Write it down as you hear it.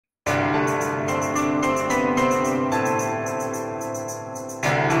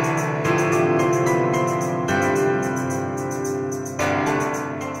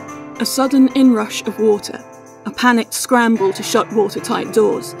A sudden inrush of water, a panicked scramble to shut watertight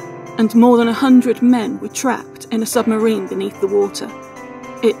doors, and more than 100 men were trapped in a submarine beneath the water.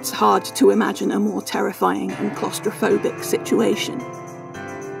 It's hard to imagine a more terrifying and claustrophobic situation.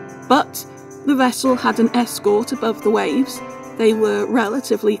 But the vessel had an escort above the waves. They were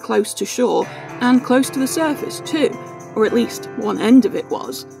relatively close to shore, and close to the surface too, or at least one end of it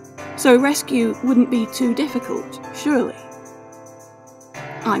was, so rescue wouldn't be too difficult, surely.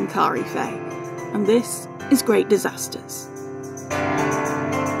 I'm Kari Faye, and this is Great Disasters.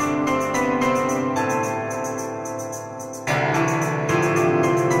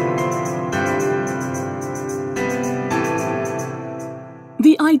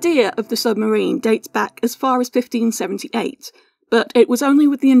 The idea of the submarine dates back as far as 1578, but it was only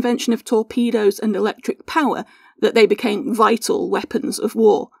with the invention of torpedoes and electric power that they became vital weapons of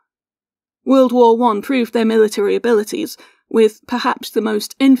war. World War I proved their military abilities, with perhaps the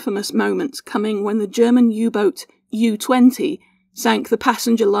most infamous moment coming when the German U-boat U-20 sank the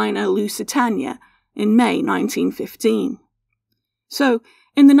passenger liner Lusitania in May 1915. So,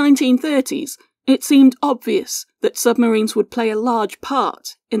 in the 1930s, it seemed obvious that submarines would play a large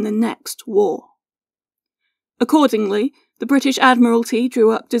part in the next war. Accordingly, the British Admiralty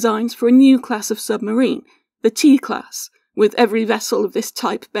drew up designs for a new class of submarine, the T-class, with every vessel of this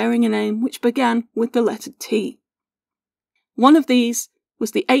type bearing a name which began with the letter T. One of these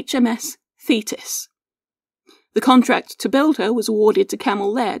was the HMS Thetis. The contract to build her was awarded to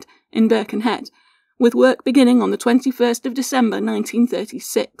Camel Laird in Birkenhead, with work beginning on the 21st of December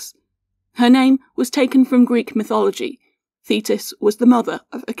 1936. Her name was taken from Greek mythology. Thetis was the mother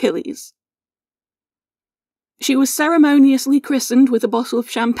of Achilles. She was ceremoniously christened with a bottle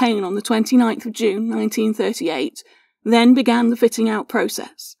of champagne on the 29th of June 1938, then began the fitting-out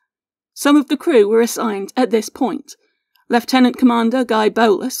process. Some of the crew were assigned at this point. Lieutenant Commander Guy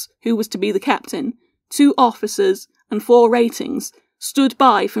Bolus, who was to be the captain, 2 officers and 4 ratings stood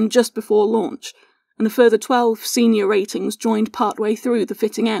by from just before launch, and a further 12 senior ratings joined partway through the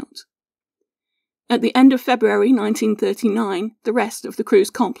fitting-out. At the end of February 1939, the rest of the crew's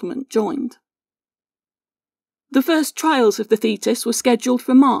complement joined. The first trials of the Thetis were scheduled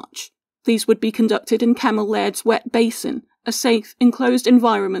for March. These would be conducted in Camel Laird's wet basin, a safe, enclosed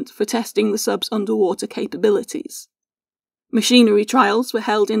environment for testing the sub's underwater capabilities. Machinery trials were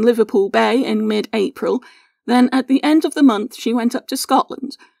held in Liverpool Bay in mid-April, then at the end of the month she went up to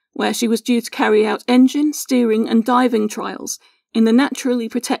Scotland, where she was due to carry out engine, steering and diving trials in the naturally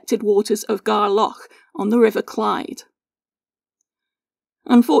protected waters of Garloch on the River Clyde.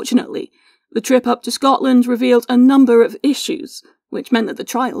 Unfortunately, the trip up to Scotland revealed a number of issues, which meant that the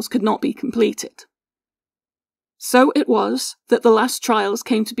trials could not be completed. So it was that the last trials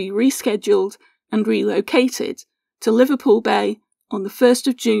came to be rescheduled and relocated to Liverpool Bay on the 1st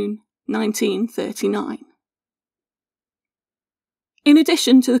of June 1939. In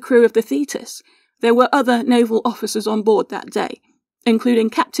addition to the crew of the Thetis, there were other naval officers on board that day,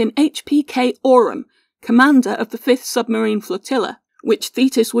 including Captain H.P.K. Oram, commander of the 5th Submarine Flotilla, which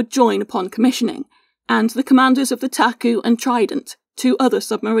Thetis would join upon commissioning, and the commanders of the Taku and Trident, 2 other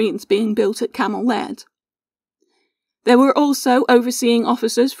submarines being built at Camel Laird. There were also overseeing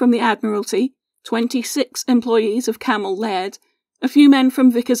officers from the Admiralty, 26 employees of Camel Laird, a few men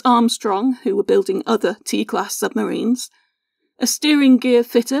from Vickers Armstrong, who were building other T-class submarines, a steering gear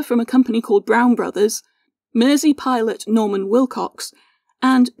fitter from a company called Brown Brothers, Mersey pilot Norman Wilcox,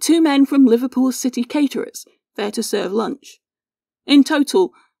 and 2 men from Liverpool City Caterers, there to serve lunch. In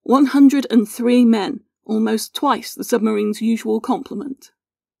total, 103 men, almost twice the submarine's usual complement.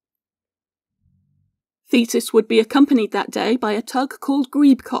 Thetis would be accompanied that day by a tug called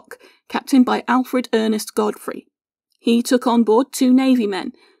Greebcock, captained by Alfred Ernest Godfrey. He took on board 2 Navy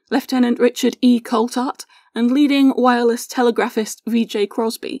men, Lieutenant Richard E. Coltart and leading wireless telegraphist V.J.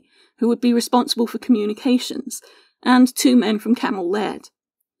 Crosby, who would be responsible for communications, and 2 men from Camel Laird.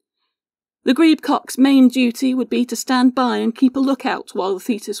 The Greebcock's main duty would be to stand by and keep a lookout while the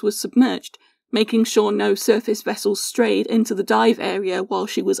Thetis was submerged, making sure no surface vessels strayed into the dive area while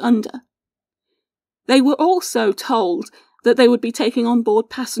she was under. They were also told that they would be taking on board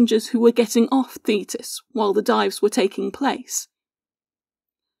passengers who were getting off Thetis while the dives were taking place.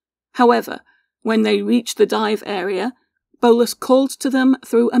 However, when they reached the dive area, Bolus called to them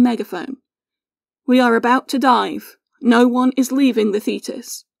through a megaphone. "We are about to dive. No one is leaving the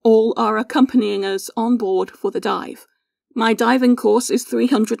Thetis. All are accompanying us on board for the dive. My diving course is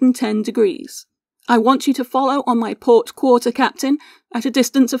 310 degrees. I want you to follow on my port quarter, Captain, at a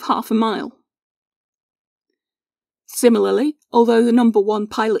distance of half a mile." Similarly, although the No. 1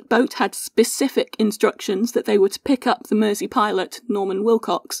 pilot boat had specific instructions that they were to pick up the Mersey pilot, Norman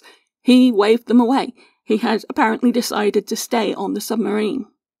Wilcox, He waved them away. He had apparently decided to stay on the submarine.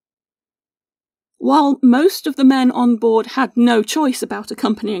 While most of the men on board had no choice about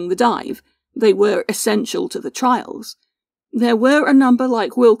accompanying the dive, they were essential to the trials, there were a number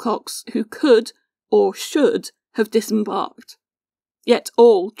like Wilcox who could, or should, have disembarked. Yet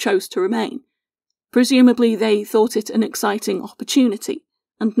all chose to remain. Presumably they thought it an exciting opportunity,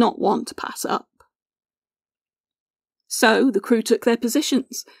 and not one to pass up. So the crew took their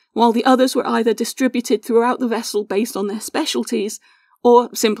positions, while the others were either distributed throughout the vessel based on their specialties,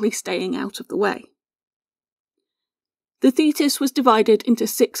 or simply staying out of the way. The Thetis was divided into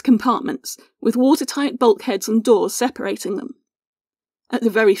 6 compartments, with watertight bulkheads and doors separating them. At the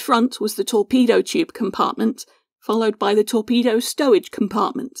very front was the torpedo tube compartment, followed by the torpedo stowage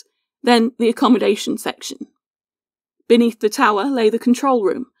compartment, then the accommodation section. Beneath the tower lay the control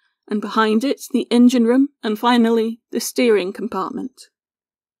room, and behind it the engine room, and finally the steering compartment.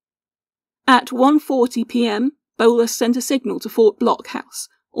 At 1:40 p.m, Bolas sent a signal to Fort Blockhouse,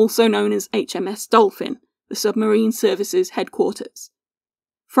 also known as HMS Dolphin, the submarine services headquarters.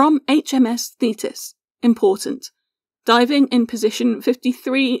 From HMS Thetis, important, diving in position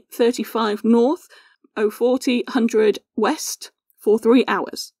 5335 north, 04000 west, for 3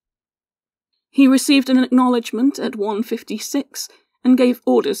 hours. He received an acknowledgement at 1:56 and gave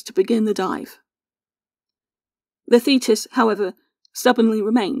orders to begin the dive. The Thetis, however, stubbornly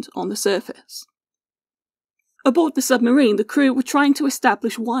remained on the surface. Aboard the submarine, the crew were trying to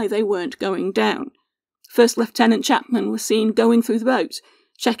establish why they weren't going down. First Lieutenant Chapman was seen going through the boat,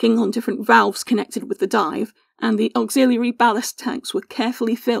 checking on different valves connected with the dive, and the auxiliary ballast tanks were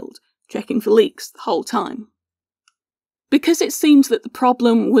carefully filled, checking for leaks the whole time. Because it seems that the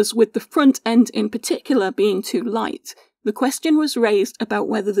problem was with the front end in particular being too light, the question was raised about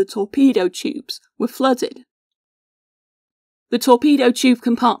whether the torpedo tubes were flooded. The torpedo tube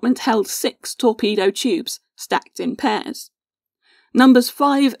compartment held 6 torpedo tubes, stacked in pairs. Numbers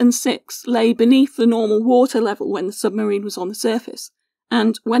 5 and 6 lay beneath the normal water level when the submarine was on the surface,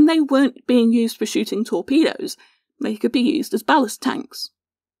 and when they weren't being used for shooting torpedoes, they could be used as ballast tanks.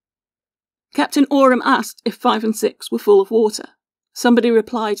 Captain Oram asked if 5 and 6 were full of water. Somebody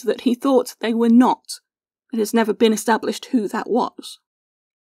replied that he thought they were not. It has never been established who that was.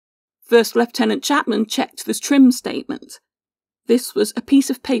 First Lieutenant Chapman checked the trim statement. This was a piece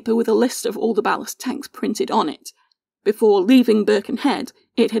of paper with a list of all the ballast tanks printed on it. Before leaving Birkenhead,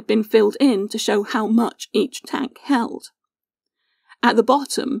 it had been filled in to show how much each tank held. At the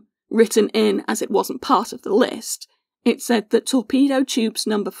bottom, written in as it wasn't part of the list, it said that torpedo tubes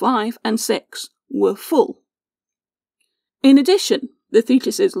number 5 and 6 were full. In addition, the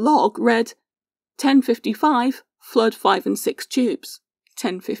Thetis's log read 10:55, flood 5 and 6 tubes.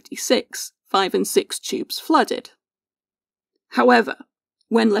 10:56, 5 and 6 tubes flooded. However,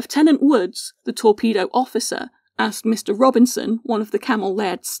 when Lieutenant Woods, the torpedo officer, asked Mr. Robinson, one of the Camel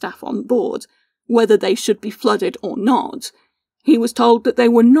Laird's staff on board, whether they should be flooded or not, he was told that they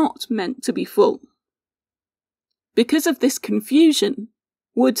were not meant to be full. Because of this confusion,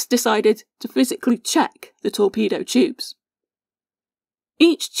 Woods decided to physically check the torpedo tubes.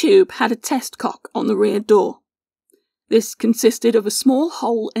 Each tube had a test cock on the rear door. This consisted of a small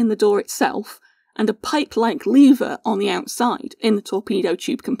hole in the door itself and a pipe-like lever on the outside in the torpedo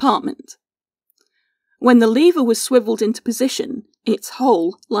tube compartment. When the lever was swiveled into position, its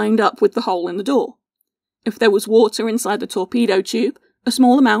hole lined up with the hole in the door. If there was water inside the torpedo tube, a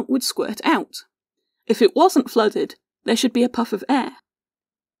small amount would squirt out. If it wasn't flooded, there should be a puff of air.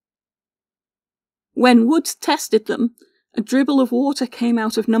 When Woods tested them, a dribble of water came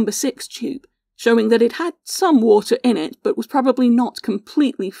out of number 6 tube, showing that it had some water in it, but was probably not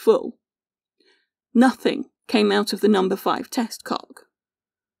completely full. Nothing came out of the number 5 test cock.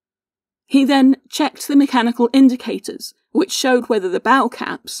 He then checked the mechanical indicators, which showed whether the bow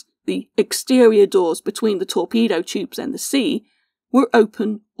caps, the exterior doors between the torpedo tubes and the sea, were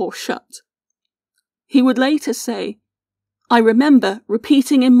open or shut. He would later say, "I remember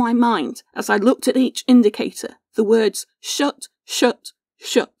repeating in my mind, as I looked at each indicator, the words shut, shut,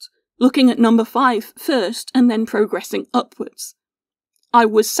 shut, looking at number 5 first and then progressing upwards. I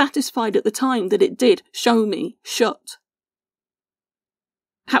was satisfied at the time that it did show me shut."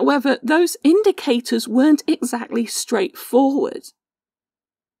 However, those indicators weren't exactly straightforward.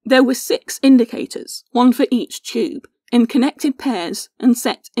 There were 6 indicators, 1 for each tube, in connected pairs and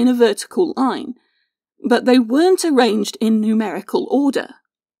set in a vertical line, but they weren't arranged in numerical order.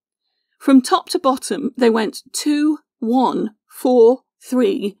 From top to bottom, they went 2, 1, 4,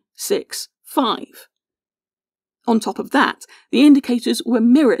 3, 6, 5. On top of that, the indicators were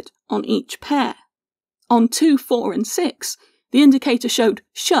mirrored on each pair. On 2, 4, and 6, the indicator showed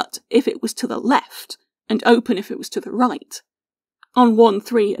shut if it was to the left, and open if it was to the right. On 1,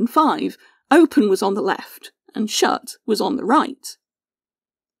 3, and 5, open was on the left, and shut was on the right.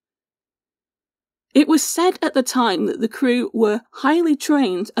 It was said at the time that the crew were highly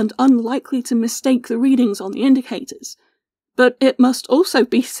trained and unlikely to mistake the readings on the indicators, but it must also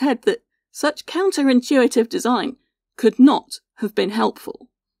be said that such counterintuitive design could not have been helpful.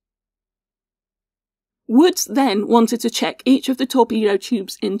 Woods then wanted to check each of the torpedo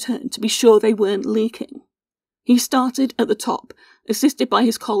tubes in turn to be sure they weren't leaking. He started at the top, assisted by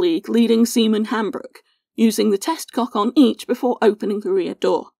his colleague, leading seaman Hambrook, using the test cock on each before opening the rear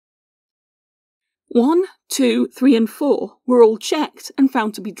door. 1, 2, 3, and 4 were all checked and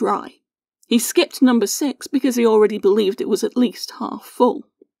found to be dry. He skipped number 6 because he already believed it was at least half full.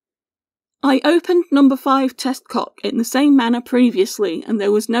 I opened number 5 test cock in the same manner previously, and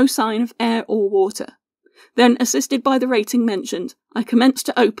there was no sign of air or water. Then, assisted by the rating mentioned, I commenced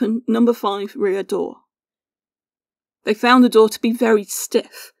to open number 5 rear door. They found the door to be very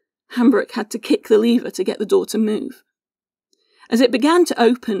stiff. Hambrook had to kick the lever to get the door to move. As it began to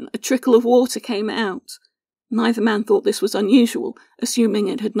open, a trickle of water came out. Neither man thought this was unusual, assuming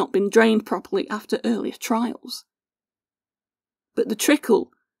it had not been drained properly after earlier trials. But the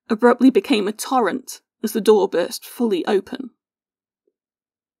trickle abruptly became a torrent as the door burst fully open.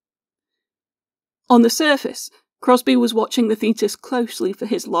 On the surface, Crosby was watching the Thetis closely for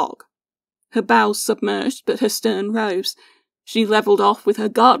his log. Her bows submerged, but her stern rose. She levelled off with her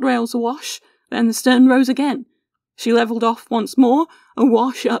guardrails awash, then the stern rose again. She levelled off once more,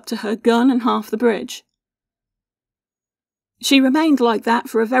 awash up to her gun and half the bridge. She remained like that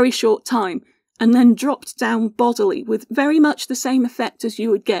for a very short time, and then dropped down bodily with very much the same effect as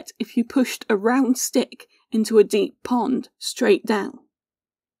you would get if you pushed a round stick into a deep pond straight down.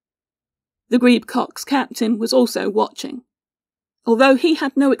 The Grebecock's captain was also watching. Although he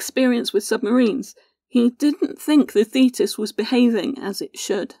had no experience with submarines, he didn't think the Thetis was behaving as it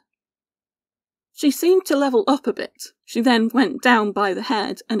should. She seemed to level up a bit. She then went down by the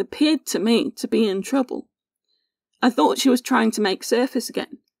head and appeared to me to be in trouble. I thought she was trying to make surface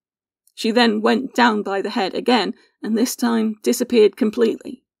again. She then went down by the head again, and this time disappeared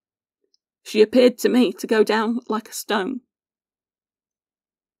completely. She appeared to me to go down like a stone.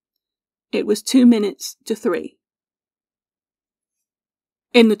 It was 2 minutes to 3.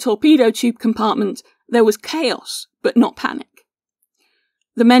 In the torpedo tube compartment, there was chaos, but not panic.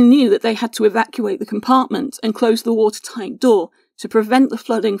 The men knew that they had to evacuate the compartment and close the watertight door to prevent the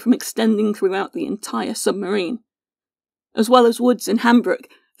flooding from extending throughout the entire submarine. As well as Woods and Hambrook,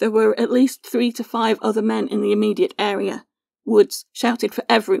 there were at least 3 to 5 other men in the immediate area. Woods shouted for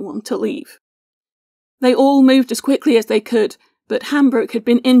everyone to leave. They all moved as quickly as they could, but Hambrook had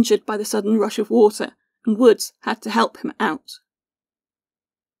been injured by the sudden rush of water, and Woods had to help him out.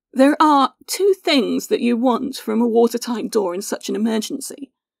 There are 2 things that you want from a watertight door in such an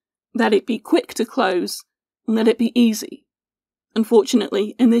emergency: that it be quick to close, and that it be easy.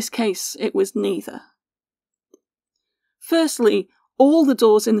 Unfortunately, in this case, it was neither. Firstly, all the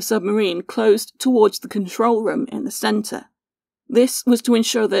doors in the submarine closed towards the control room in the centre. This was to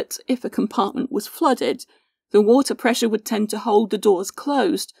ensure that, if a compartment was flooded, the water pressure would tend to hold the doors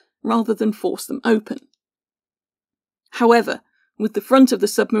closed rather than force them open. However, with the front of the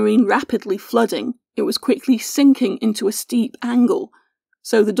submarine rapidly flooding, it was quickly sinking into a steep angle,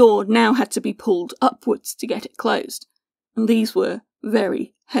 so the door now had to be pulled upwards to get it closed, and these were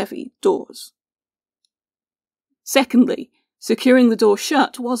very heavy doors. Secondly, securing the door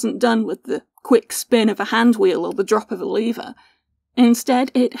shut wasn't done with the quick spin of a hand wheel or the drop of a lever.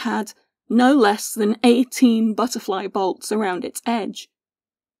 Instead, it had no less than 18 butterfly bolts around its edge.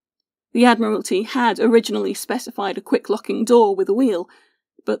 The Admiralty had originally specified a quick-locking door with a wheel,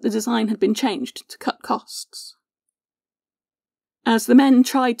 but the design had been changed to cut costs. As the men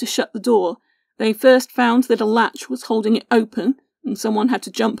tried to shut the door, they first found that a latch was holding it open, and someone had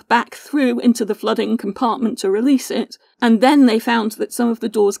to jump back through into the flooding compartment to release it, and then they found that some of the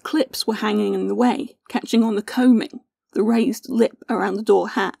door's clips were hanging in the way, catching on the coaming, the raised lip around the door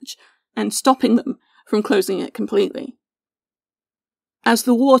hatch, and stopping them from closing it completely. As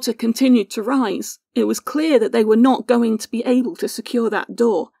the water continued to rise, it was clear that they were not going to be able to secure that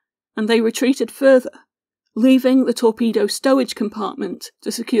door, and they retreated further, leaving the torpedo stowage compartment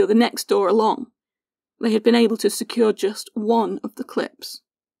to secure the next door along. They had been able to secure just one of the clips.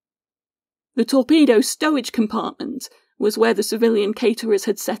 The torpedo stowage compartment was where the civilian caterers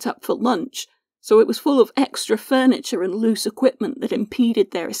had set up for lunch, so it was full of extra furniture and loose equipment that impeded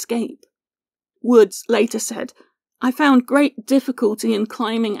their escape. Woods later said, "I found great difficulty in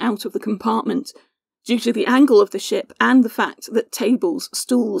climbing out of the compartment. due to the angle of the ship and the fact that tables,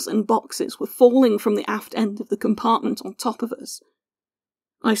 stools and boxes were falling from the aft end of the compartment on top of us.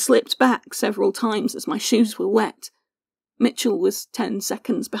 I slipped back several times as my shoes were wet. Mitchell was 10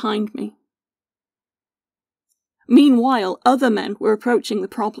 seconds behind me. Meanwhile, other men were approaching the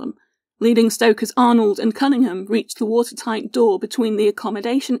problem. Leading stokers Arnold and Cunningham reached the watertight door between the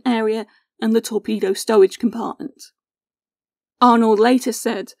accommodation area and the torpedo stowage compartment. Arnold later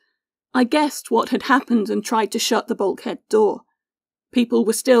said, "I guessed what had happened and tried to shut the bulkhead door. People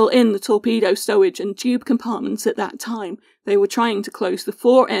were still in the torpedo stowage and tube compartments at that time. They were trying to close the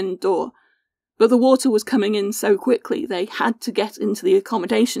fore-end door, but the water was coming in so quickly they had to get into the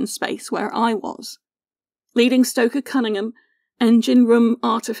accommodation space where I was." Leading stoker Cunningham, engine room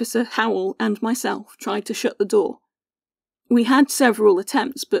artificer Howell and myself tried to shut the door. We had several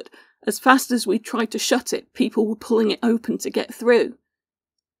attempts, but as fast as we tried to shut it, people were pulling it open to get through.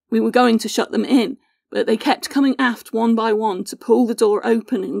 We were going to shut them in, but they kept coming aft one by one to pull the door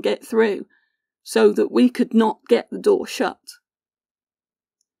open and get through, so that we could not get the door shut.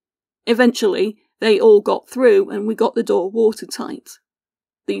 Eventually, they all got through and we got the door watertight.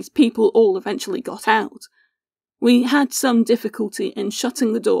 These people all eventually got out. We had some difficulty in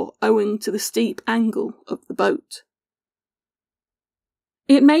shutting the door owing to the steep angle of the boat.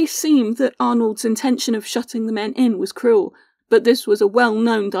 It may seem that Arnold's intention of shutting the men in was cruel, but this was a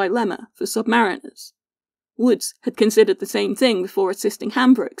well-known dilemma for submariners. Woods had considered the same thing before assisting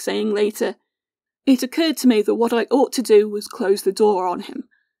Hambrook, saying later, "It occurred to me that what I ought to do was close the door on him,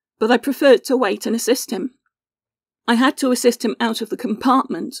 but I preferred to wait and assist him. I had to assist him out of the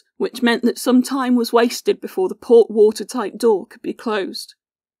compartment, which meant that some time was wasted before the port watertight door could be closed.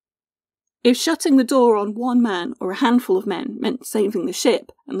 If shutting the door on one man or a handful of men meant saving the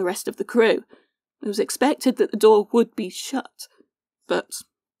ship and the rest of the crew, it was expected that the door would be shut, but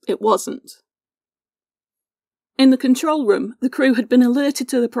it wasn't." In the control room, the crew had been alerted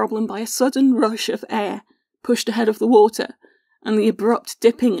to the problem by a sudden rush of air pushed ahead of the water and the abrupt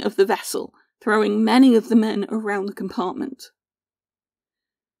dipping of the vessel, throwing many of the men around the compartment.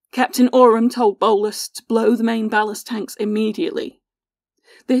 Captain Oram told Bolus to blow the main ballast tanks immediately.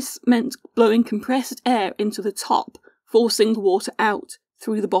 This meant blowing compressed air into the top, forcing the water out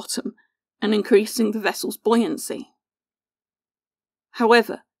through the bottom and increasing the vessel's buoyancy.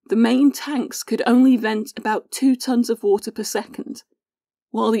 However, the main tanks could only vent about 2 tons of water per second,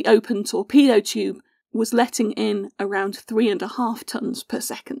 while the open torpedo tube was letting in around 3.5 tons per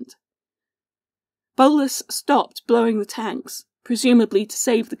second. Bolus stopped blowing the tanks, presumably to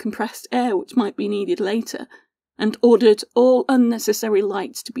save the compressed air which might be needed later, and ordered all unnecessary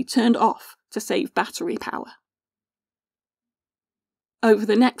lights to be turned off to save battery power. Over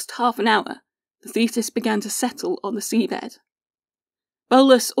the next half an hour, the Thetis began to settle on the seabed.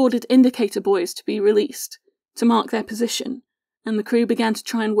 Bolus ordered indicator buoys to be released to mark their position, and the crew began to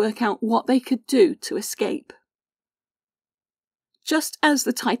try and work out what they could do to escape. Just as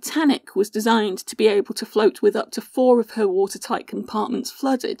the Titanic was designed to be able to float with up to 4 of her watertight compartments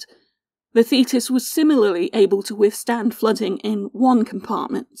flooded, the Thetis was similarly able to withstand flooding in 1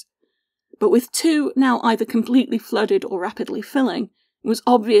 compartment. But with 2 now either completely flooded or rapidly filling, it was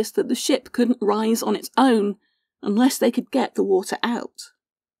obvious that the ship couldn't rise on its own unless they could get the water out.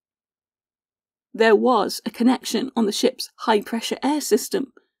 There was a connection on the ship's high-pressure air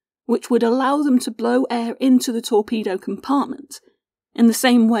system, which would allow them to blow air into the torpedo compartment, in the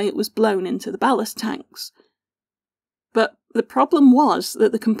same way it was blown into the ballast tanks. But the problem was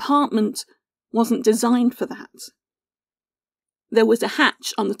that the compartment wasn't designed for that. There was a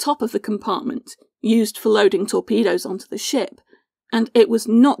hatch on the top of the compartment, used for loading torpedoes onto the ship, and it was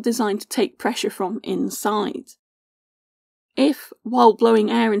not designed to take pressure from inside. If, while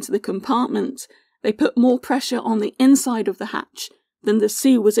blowing air into the compartment, they put more pressure on the inside of the hatch than the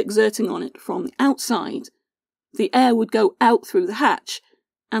sea was exerting on it from the outside, the air would go out through the hatch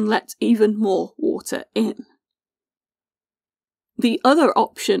and let even more water in. The other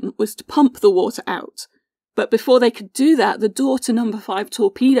option was to pump the water out, but before they could do that, the door to number 5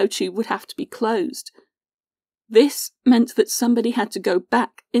 torpedo tube would have to be closed. This meant that somebody had to go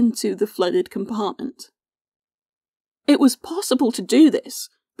back into the flooded compartment. It was possible to do this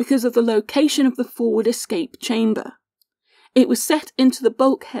because of the location of the forward escape chamber. It was set into the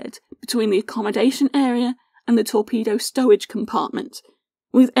bulkhead between the accommodation area and the torpedo stowage compartment,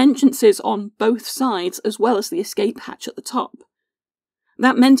 with entrances on both sides as well as the escape hatch at the top.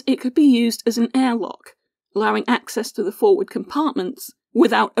 That meant it could be used as an airlock, allowing access to the forward compartments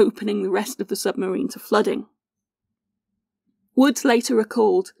without opening the rest of the submarine to flooding. Woods later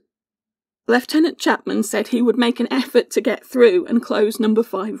recalled, "Lieutenant Chapman said he would make an effort to get through and close number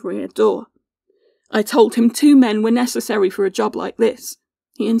 5 rear door. I told him 2 men were necessary for a job like this.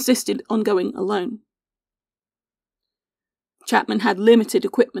 He insisted on going alone. Chapman had limited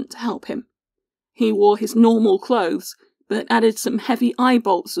equipment to help him. He wore his normal clothes, but added some heavy eye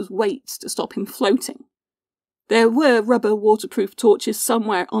bolts as weights to stop him floating. There were rubber waterproof torches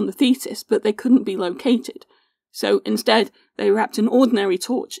somewhere on the Thetis, but they couldn't be located, so instead they wrapped an ordinary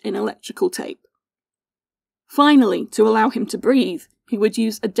torch in electrical tape. Finally, to allow him to breathe, he would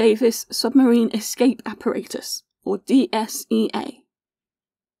use a Davis submarine escape apparatus, or DSEA.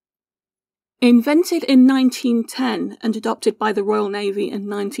 Invented in 1910 and adopted by the Royal Navy in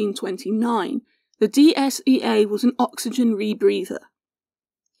 1929, the DSEA was an oxygen rebreather.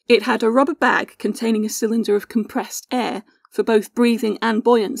 It had a rubber bag containing a cylinder of compressed air for both breathing and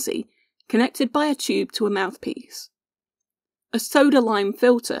buoyancy, connected by a tube to a mouthpiece. A soda-lime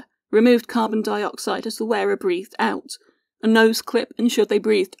filter removed carbon dioxide as the wearer breathed out, a nose clip ensured they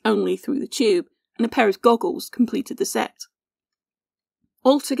breathed only through the tube, and a pair of goggles completed the set.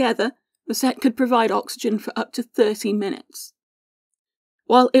 Altogether, the set could provide oxygen for up to 30 minutes.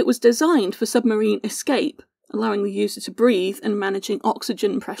 While it was designed for submarine escape, allowing the user to breathe and managing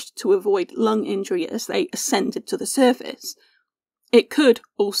oxygen pressure to avoid lung injury as they ascended to the surface, it could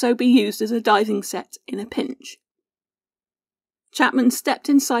also be used as a diving set in a pinch. Chapman stepped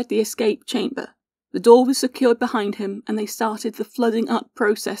inside the escape chamber. The door was secured behind him, and they started the flooding up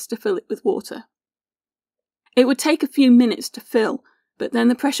process to fill it with water. It would take a few minutes to fill, but then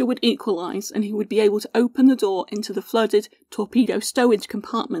the pressure would equalise and he would be able to open the door into the flooded torpedo stowage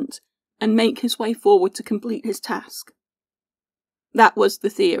compartment and make his way forward to complete his task. That was the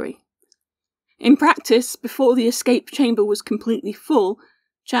theory. In practice, before the escape chamber was completely full,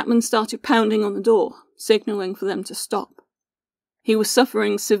 Chapman started pounding on the door, signalling for them to stop. He was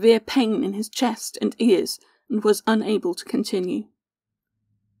suffering severe pain in his chest and ears and was unable to continue.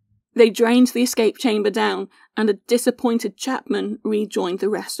 They drained the escape chamber down, and a disappointed Chapman rejoined the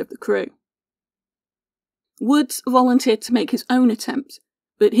rest of the crew. Woods volunteered to make his own attempt,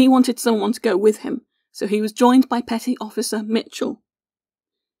 but he wanted someone to go with him, so he was joined by Petty Officer Mitchell.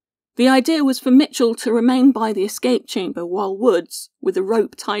 The idea was for Mitchell to remain by the escape chamber while Woods, with a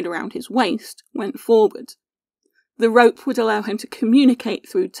rope tied around his waist, went forward. The rope would allow him to communicate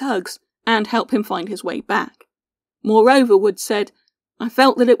through tugs and help him find his way back. Moreover, Woods said, "I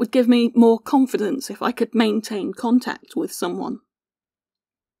felt that it would give me more confidence if I could maintain contact with someone."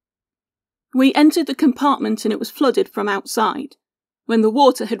 We entered the compartment and it was flooded from outside. When the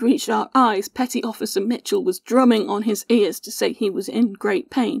water had reached our eyes, Petty Officer Mitchell was drumming on his ears to say he was in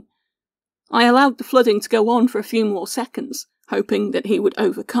great pain. I allowed the flooding to go on for a few more seconds, hoping that he would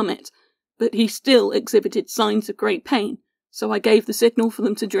overcome it, but he still exhibited signs of great pain, so I gave the signal for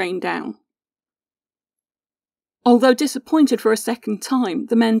them to drain down. Although disappointed for a second time,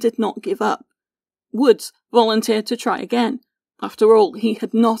 the men did not give up. Woods volunteered to try again. After all, he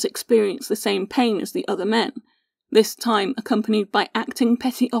had not experienced the same pain as the other men, this time accompanied by Acting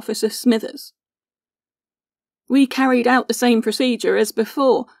Petty Officer Smithers. We carried out the same procedure as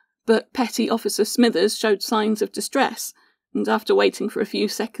before, but Petty Officer Smithers showed signs of distress, and after waiting for a few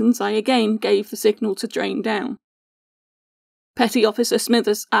seconds I again gave the signal to drain down. Petty Officer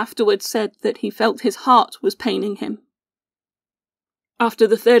Smithers afterwards said that he felt his heart was paining him. After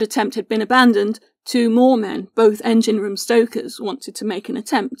the third attempt had been abandoned, 2 more men, both engine room stokers, wanted to make an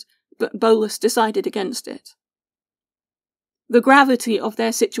attempt, but Bolus decided against it. The gravity of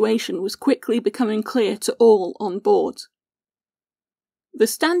their situation was quickly becoming clear to all on board. The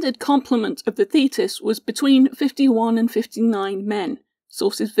standard complement of the Thetis was between 51 and 59 men.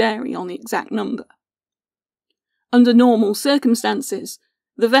 Sources vary on the exact number. Under normal circumstances,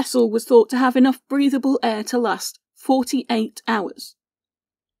 the vessel was thought to have enough breathable air to last 48 hours.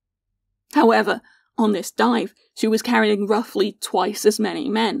 However, on this dive, she was carrying roughly twice as many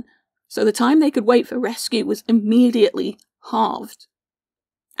men, so the time they could wait for rescue was immediately halved.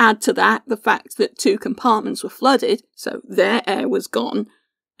 Add to that the fact that 2 compartments were flooded, so their air was gone,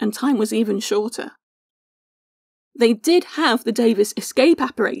 and time was even shorter. They did have the Davis escape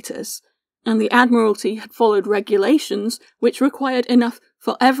apparatus, and the Admiralty had followed regulations which required enough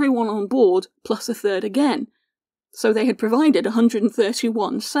for everyone on board plus a third again, so they had provided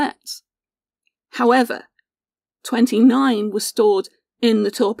 131 sets. However, 29 were stored in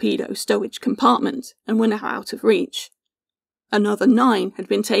the torpedo stowage compartment and were now out of reach. Another 9 had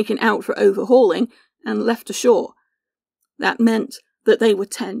been taken out for overhauling and left ashore. That meant that they were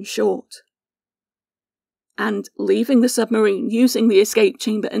 10 short. And leaving the submarine using the escape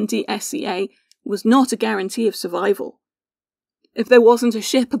chamber and DSEA was not a guarantee of survival. If there wasn't a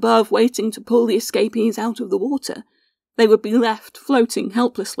ship above waiting to pull the escapees out of the water, they would be left floating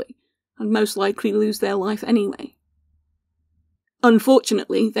helplessly, and most likely lose their life anyway.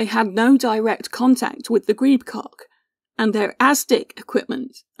 Unfortunately, they had no direct contact with the Greebcock, and their ASDIC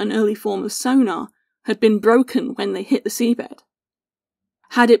equipment, an early form of sonar, had been broken when they hit the seabed.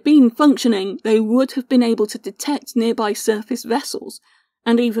 Had it been functioning, they would have been able to detect nearby surface vessels,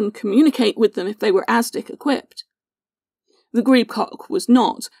 and even communicate with them if they were ASDIC equipped. The Greebcock was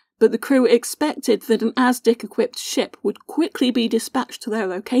not, but the crew expected that an ASDIC-equipped ship would quickly be dispatched to their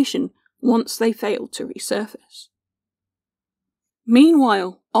location once they failed to resurface.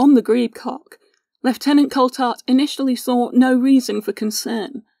 Meanwhile, on the Greebcock, Lieutenant Coulthart initially saw no reason for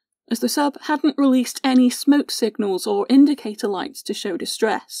concern, as the sub hadn't released any smoke signals or indicator lights to show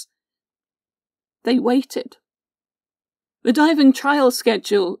distress. They waited. The diving trial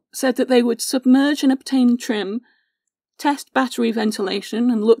schedule said that they would submerge and obtain trim, test battery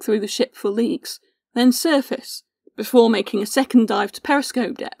ventilation and look through the ship for leaks, then surface, before making a second dive to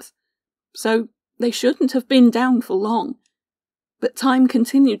periscope depth. So they shouldn't have been down for long. But time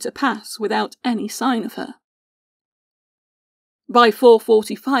continued to pass without any sign of her. By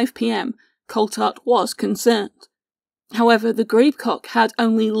 4:45 p.m, Coulthart was concerned. However, the Greebcock had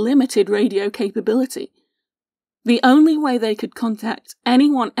only limited radio capability. The only way they could contact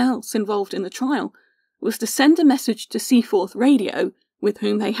anyone else involved in the trial was to send a message to Seaforth Radio, with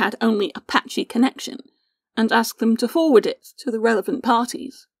whom they had only a patchy connection, and ask them to forward it to the relevant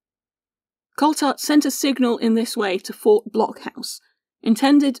parties. Coulthart sent a signal in this way to Fort Blockhouse,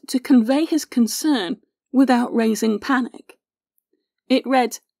 intended to convey his concern without raising panic. It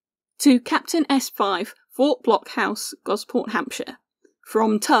read, "To Captain S5, Fort Blockhouse, Gosport, Hampshire.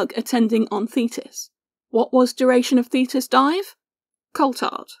 From tug attending on Thetis. What was duration of Thetis dive?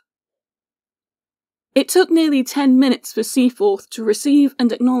 Coulthart." It took nearly 10 minutes for Seaforth to receive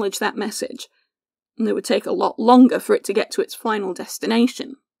and acknowledge that message, and it would take a lot longer for it to get to its final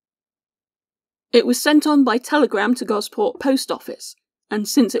destination. It was sent on by telegram to Gosport Post Office, and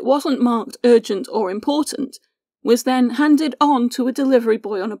since it wasn't marked urgent or important, was then handed on to a delivery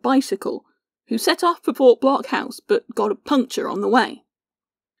boy on a bicycle, who set off for Fort Blockhouse but got a puncture on the way.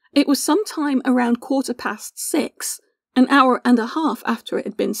 It was sometime around 6:15, an hour and a half after it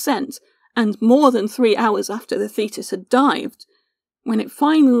had been sent, and more than 3 hours after the Thetis had dived, when it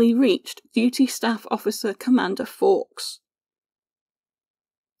finally reached Duty Staff Officer Commander Fawkes.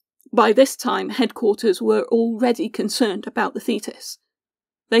 By this time, headquarters were already concerned about the Thetis.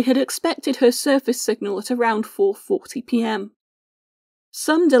 They had expected her surface signal at around 4:40 p.m.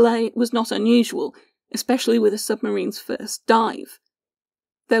 Some delay was not unusual, especially with a submarine's first dive.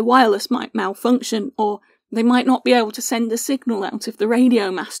 Their wireless might malfunction, or they might not be able to send a signal out if the radio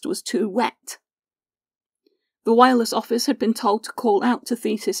mast was too wet. The wireless office had been told to call out to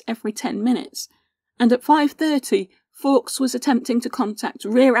Thetis every 10 minutes, and at 5:30, Fawkes was attempting to contact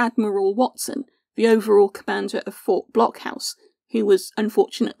Rear Admiral Watson, the overall commander of Fort Blockhouse, who was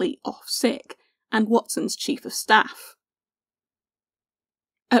unfortunately off sick, and Watson's chief of staff.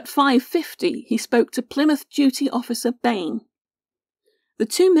 At 5:50, he spoke to Plymouth Duty Officer Bain. The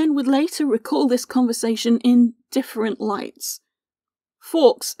two men would later recall this conversation in different lights.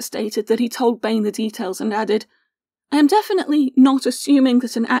 Fawkes stated that he told Bain the details and added, "I am definitely not assuming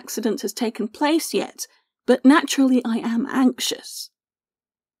that an accident has taken place yet, but naturally I am anxious."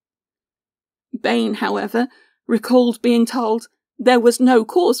 Bain, however, recalled being told there was no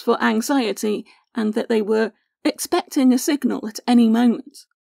cause for anxiety and that they were expecting a signal at any moment.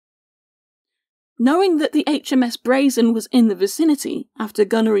 Knowing that the HMS Brazen was in the vicinity after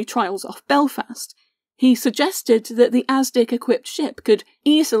gunnery trials off Belfast, he suggested that the ASDIC-equipped ship could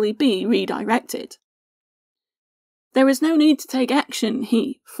easily be redirected. "There is no need to take action,"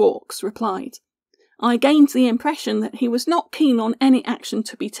 Fawkes, replied. "I gained the impression that he was not keen on any action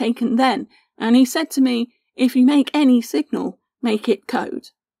to be taken then, and he said to me, 'If you make any signal, make it code.'"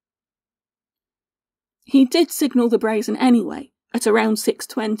 He did signal the Brazen anyway, at around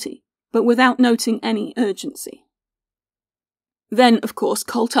 6:20, but without noting any urgency. Then, of course,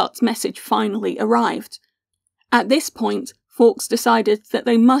 Coulthart's message finally arrived. At this point, Fawkes decided that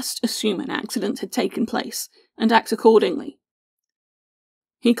they must assume an accident had taken place, and act accordingly.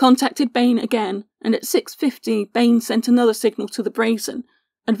 He contacted Bain again, and at 6:50, Bain sent another signal to the Brazen,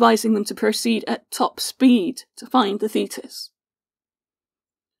 advising them to proceed at top speed to find the Thetis.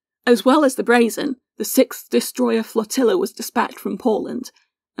 As well as the Brazen, the 6th Destroyer Flotilla was dispatched from Poland,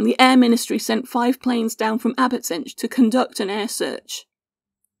 and the Air Ministry sent 5 planes down from Abbottsinch to conduct an air search.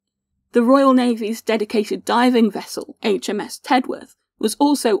 The Royal Navy's dedicated diving vessel, HMS Tedworth, was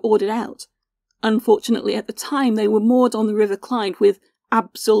also ordered out. Unfortunately, at the time they were moored on the River Clyde with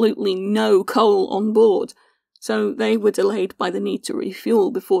absolutely no coal on board, so they were delayed by the need to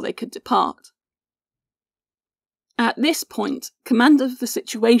refuel before they could depart. At this point, command of the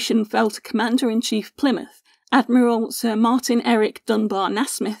situation fell to Commander-in-Chief Plymouth, Admiral Sir Martin Eric Dunbar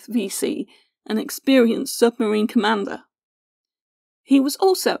Nasmyth, VC, an experienced submarine commander. He was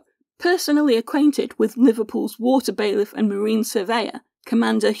also personally acquainted with Liverpool's water bailiff and marine surveyor,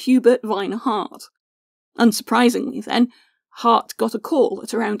 Commander Hubert Viner Hart. Unsurprisingly then, Hart got a call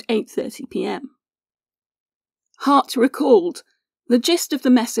at around 8:30 p.m. Hart recalled, the gist of the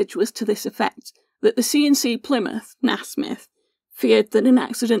message was to this effect, that the C&C Plymouth, Nasmyth, feared that an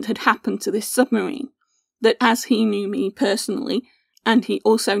accident had happened to this submarine, that as he knew me personally, and he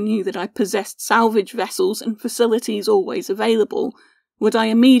also knew that I possessed salvage vessels and facilities always available, would I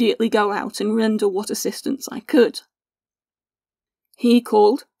immediately go out and render what assistance I could. He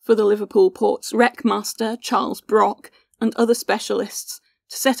called for the Liverpool Port's wreckmaster, Charles Brock, and other specialists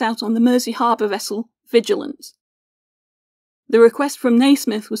to set out on the Mersey Harbour vessel Vigilant. The request from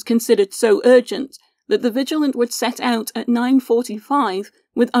Nasmyth was considered so urgent that the Vigilant would set out at 9:45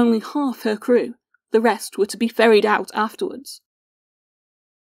 with only half her crew. The rest were to be ferried out afterwards.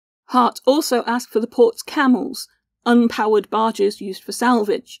 Hart also asked for the port's camels, unpowered barges used for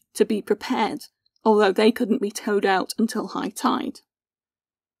salvage, to be prepared, although they couldn't be towed out until high tide.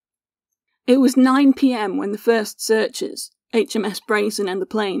 It was 9 p.m. when the first searchers, HMS Brazen and the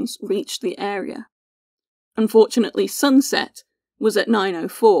planes, reached the area. Unfortunately, sunset was at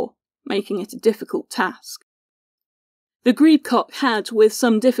 9:04, making it a difficult task. The Greebcock had, with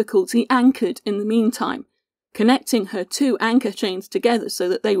some difficulty, anchored in the meantime, connecting her 2 anchor chains together so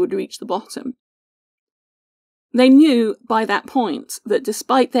that they would reach the bottom. They knew by that point that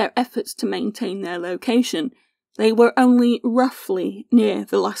despite their efforts to maintain their location, they were only roughly near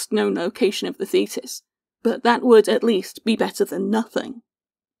the last known location of the Thetis, but that would at least be better than nothing.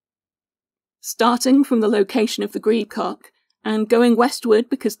 Starting from the location of the Greebcock, and going westward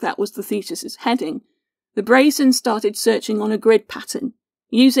because that was the Thetis's heading, the Brazen started searching on a grid pattern,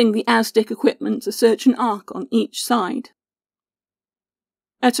 using the ASDIC equipment to search an arc on each side.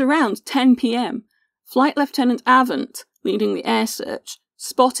 At around 10 p.m, Flight Lieutenant Avant, leading the air search,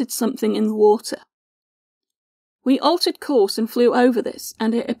 spotted something in the water. We altered course and flew over this,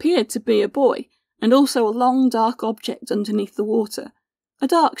 and it appeared to be a buoy, and also a long dark object underneath the water, a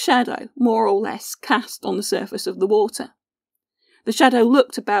dark shadow, more or less, cast on the surface of the water. The shadow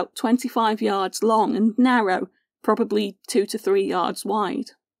looked about 25 yards long and narrow, probably 2 to 3 yards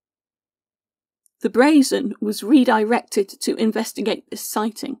wide. The Brazen was redirected to investigate this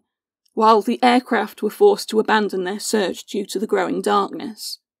sighting, while the aircraft were forced to abandon their search due to the growing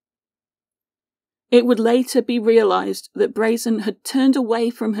darkness. It would later be realised that Brazen had turned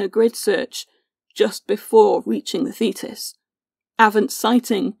away from her grid search just before reaching the Thetis. Avant's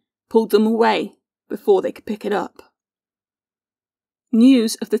sighting pulled them away before they could pick it up.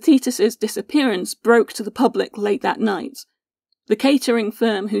 News of the Thetis's disappearance broke to the public late that night. The catering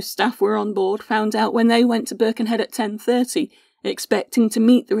firm whose staff were on board found out when they went to Birkenhead at 10:30, expecting to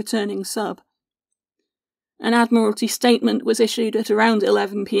meet the returning sub. An Admiralty statement was issued at around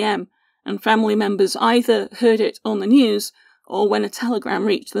 11 p.m, and family members either heard it on the news or when a telegram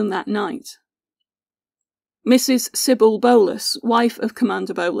reached them that night. Mrs. Sybil Bolus, wife of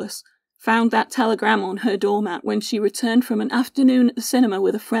Commander Bolus, found that telegram on her doormat when she returned from an afternoon at the cinema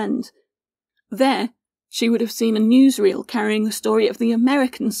with a friend. There, she would have seen a newsreel carrying the story of the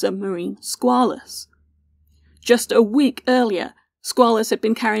American submarine, Squalus. Just a week earlier, Squalus had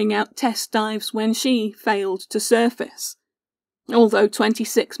been carrying out test dives when she failed to surface. Although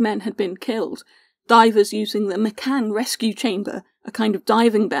 26 men had been killed, divers using the McCann rescue chamber, a kind of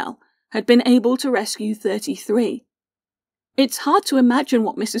diving bell, had been able to rescue 33. It's hard to imagine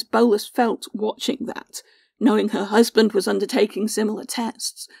what Mrs. Bolus felt watching that, knowing her husband was undertaking similar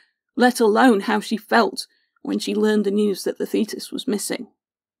tests, let alone how she felt when she learned the news that the Thetis was missing.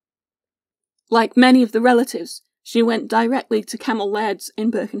 Like many of the relatives, she went directly to Camel Laird's in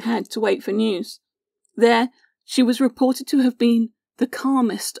Birkenhead to wait for news. There, she was reported to have been the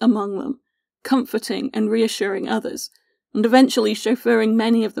calmest among them, comforting and reassuring others, and eventually chauffeuring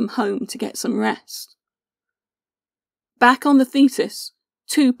many of them home to get some rest. Back on the Thetis,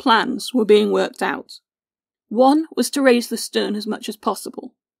 2 plans were being worked out. One was to raise the stern as much as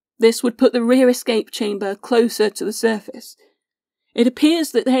possible. This would put the rear escape chamber closer to the surface. It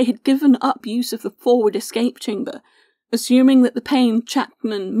appears that they had given up use of the forward escape chamber, assuming that the pain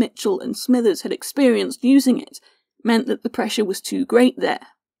Chapman, Mitchell and Smithers had experienced using it meant that the pressure was too great there.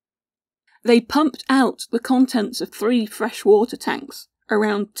 They pumped out the contents of 3 freshwater tanks,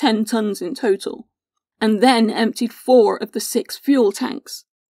 around 10 tons in total, and then emptied 4 of the 6 fuel tanks.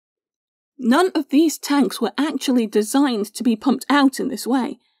 None of these tanks were actually designed to be pumped out in this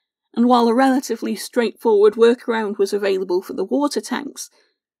way, and while a relatively straightforward workaround was available for the water tanks,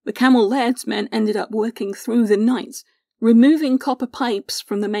 the Camel Laird's men ended up working through the night, removing copper pipes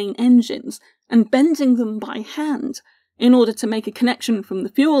from the main engines and bending them by hand in order to make a connection from the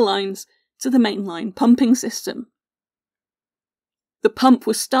fuel lines to the mainline pumping system. The pump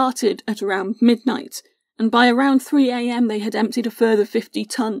was started at around midnight, and by around 3 AM they had emptied a further 50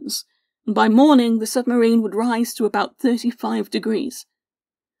 tons, and by morning the submarine would rise to about 35 degrees.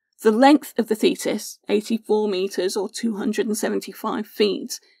 The length of the Thetis, 84 metres or 275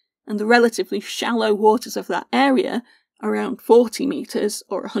 feet, and the relatively shallow waters of that area, around 40 metres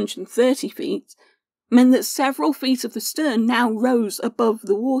or 130 feet, meant that several feet of the stern now rose above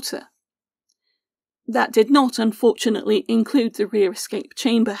the water. That did not, unfortunately, include the rear escape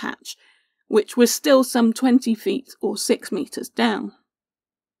chamber hatch, which was still some 20 feet or 6 metres down.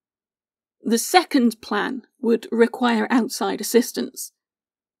 The second plan would require outside assistance,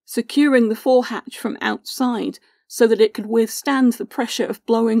 securing the forehatch from outside so that it could withstand the pressure of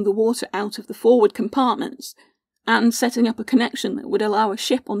blowing the water out of the forward compartments, and setting up a connection that would allow a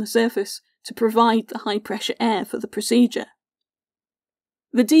ship on the surface to provide the high-pressure air for the procedure.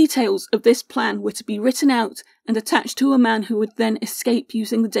 The details of this plan were to be written out and attached to a man who would then escape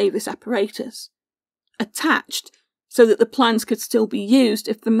using the Davis apparatus. Attached, so that the plans could still be used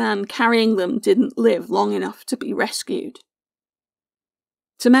if the man carrying them didn't live long enough to be rescued.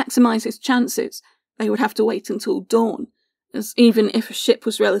 To maximise his chances, they would have to wait until dawn, as even if a ship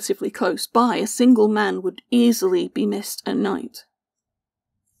was relatively close by, a single man would easily be missed at night.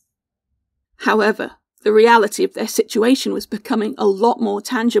 However, the reality of their situation was becoming a lot more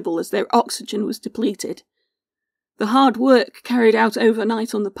tangible as their oxygen was depleted. The hard work carried out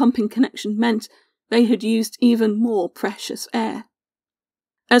overnight on the pumping connection meant they had used even more precious air.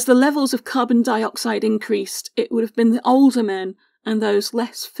 As the levels of carbon dioxide increased, it would have been the older men and those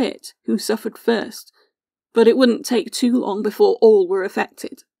less fit who suffered first, but it wouldn't take too long before all were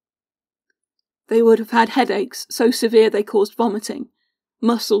affected. They would have had headaches so severe they caused vomiting,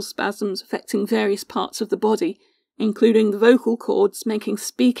 muscle spasms affecting various parts of the body, including the vocal cords, making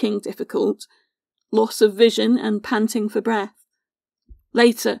speaking difficult, loss of vision and panting for breath.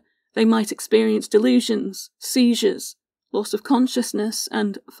 Later, they might experience delusions, seizures, loss of consciousness,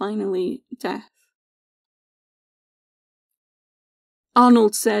 and finally, death.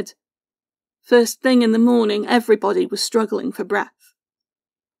 Arnold said, "First thing in the morning, everybody was struggling for breath.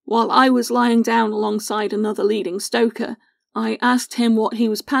 While I was lying down alongside another leading stoker, I asked him what he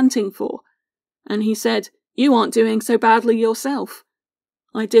was panting for, and he said, 'You aren't doing so badly yourself.'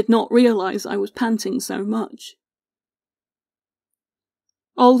 I did not realise I was panting so much."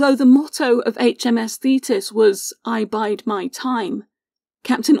 Although the motto of HMS Thetis was, "I bide my time,"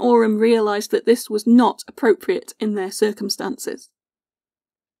 Captain Oram realised that this was not appropriate in their circumstances.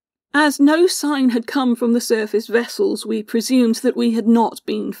 As no sign had come from the surface vessels, we presumed that we had not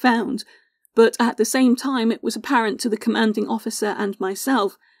been found, but at the same time it was apparent to the commanding officer and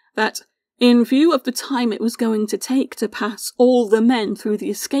myself that, in view of the time it was going to take to pass all the men through the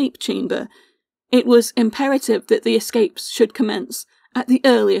escape chamber, it was imperative that the escapes should commence at the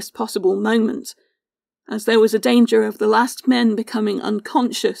earliest possible moment, as there was a danger of the last men becoming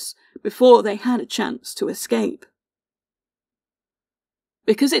unconscious before they had a chance to escape.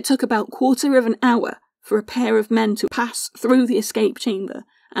 Because it took about 1/4 of an hour for a pair of men to pass through the escape chamber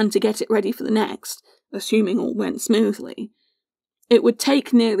and to get it ready for the next, assuming all went smoothly, it would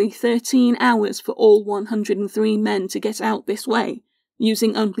take nearly 13 hours for all 103 men to get out this way,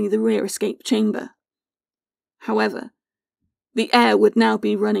 using only the rear escape chamber. However, the air would now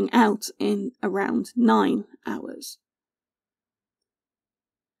be running out in around 9 hours.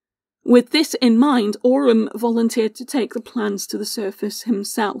 With this in mind, Oram volunteered to take the plans to the surface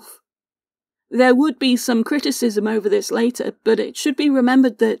himself. There would be some criticism over this later, but it should be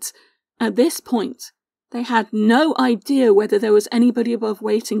remembered that, at this point, they had no idea whether there was anybody above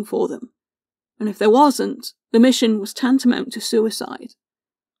waiting for them, and if there wasn't, the mission was tantamount to suicide.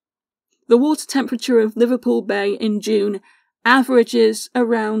 The water temperature of Liverpool Bay in June averages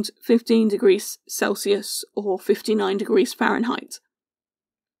around 15 degrees Celsius or 59 degrees Fahrenheit.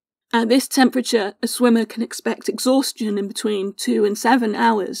 At this temperature, a swimmer can expect exhaustion in between 2 and 7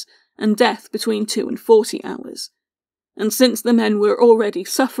 hours, and death between 2 and 40 hours. And since the men were already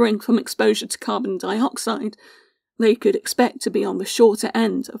suffering from exposure to carbon dioxide, they could expect to be on the shorter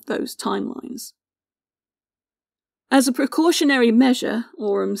end of those timelines. As a precautionary measure,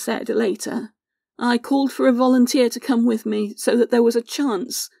 Oram said later, I called for a volunteer to come with me so that there was a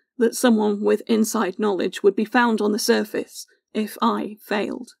chance that someone with inside knowledge would be found on the surface if I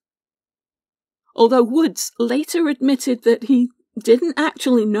failed. although Woods later admitted that he didn't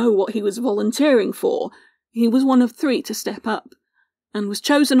actually know what he was volunteering for. He was one of 3 to step up, and was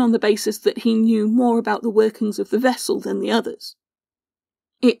chosen on the basis that he knew more about the workings of the vessel than the others.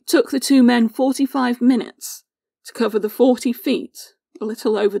 It took the 2 men 45 minutes to cover the 40 feet, a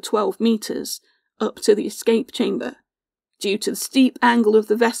little over 12 metres, up to the escape chamber, due to the steep angle of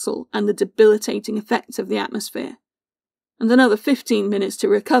the vessel and the debilitating effects of the atmosphere, and another 15 minutes to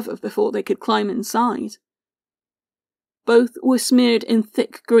recover before they could climb inside. Both were smeared in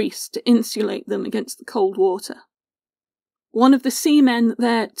thick grease to insulate them against the cold water. One of the seamen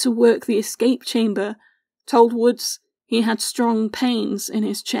there to work the escape chamber told Woods he had strong pains in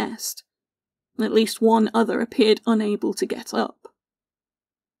his chest. At least one other appeared unable to get up.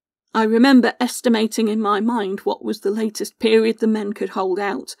 I remember estimating in my mind what was the latest period the men could hold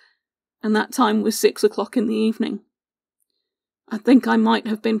out, and that time was 6 o'clock in the evening. I think I might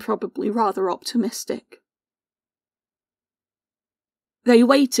have been probably rather optimistic. They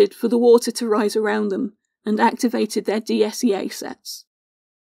waited for the water to rise around them and activated their DSEA sets.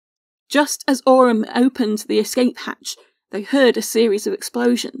 Just as Oram opened the escape hatch, they heard a series of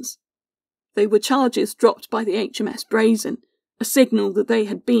explosions. They were charges dropped by the HMS Brazen, a signal that they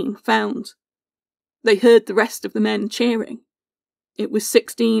had been found. They heard the rest of the men cheering. It was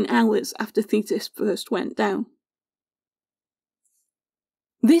 16 hours after Thetis first went down.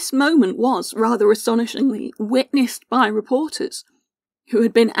 This moment was, rather astonishingly, witnessed by reporters, who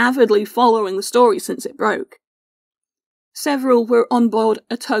had been avidly following the story since it broke. Several were on board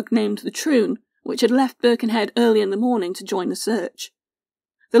a tug named the Troon, which had left Birkenhead early in the morning to join the search.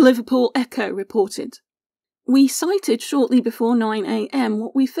 The Liverpool Echo reported, "We sighted shortly before 9 a.m.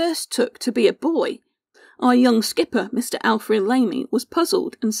 what we first took to be a boy. Our young skipper, Mr. Alfred Lamy, was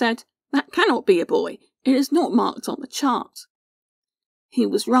puzzled and said, 'That cannot be a boy, it is not marked on the chart.' He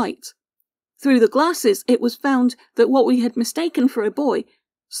was right. Through the glasses it was found that what we had mistaken for a boy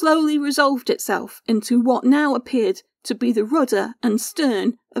slowly resolved itself into what now appeared to be the rudder and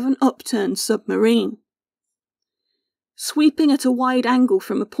stern of an upturned submarine. Sweeping at a wide angle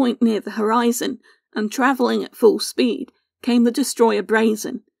from a point near the horizon and travelling at full speed came the destroyer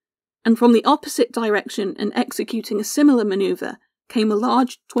Brazen, and from the opposite direction and executing a similar manoeuvre came a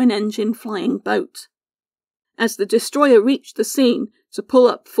large twin-engine flying boat. As the destroyer reached the scene to pull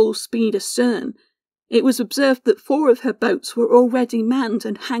up full speed astern, it was observed that 4 of her boats were already manned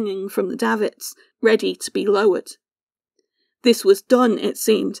and hanging from the davits, ready to be lowered. This was done, it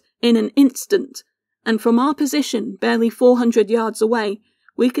seemed, in an instant, and from our position, barely 400 yards away,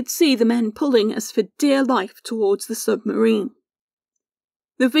 we could see the men pulling as for dear life towards the submarine.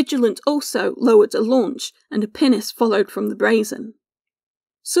 The Vigilant also lowered a launch, and a pinnace followed from the Brazen.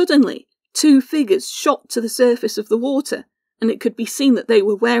 Suddenly, 2 figures shot to the surface of the water, and it could be seen that they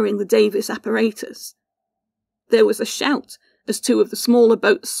were wearing the Davis apparatus. There was a shout as 2 of the smaller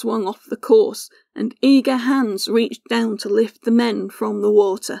boats swung off the course, and eager hands reached down to lift the men from the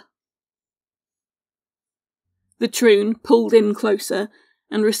water. The Troon pulled in closer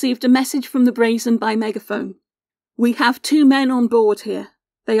and received a message from the Brazen by megaphone. "We have 2 men on board here.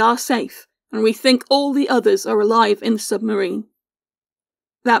 They are safe, and we think all the others are alive in the submarine."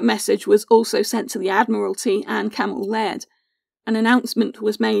 That message was also sent to the Admiralty and Camel Laird. An announcement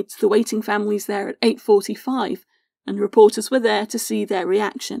was made to the waiting families there at 8:45, and reporters were there to see their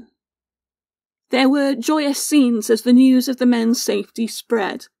reaction. There were joyous scenes as the news of the men's safety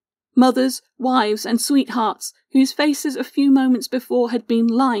spread. Mothers, wives, and sweethearts, whose faces a few moments before had been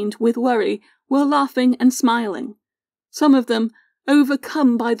lined with worry, were laughing and smiling. Some of them,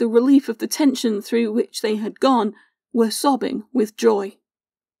 overcome by the relief of the tension through which they had gone, were sobbing with joy.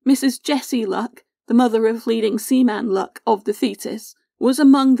 Mrs. Jessie Luck, the mother of leading seaman Luck of the Thetis, was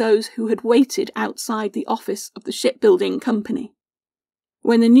among those who had waited outside the office of the shipbuilding company.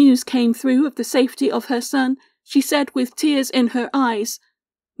 When the news came through of the safety of her son, she said with tears in her eyes,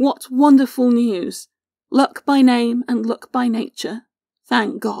 "What wonderful news! Luck by name and Luck by nature.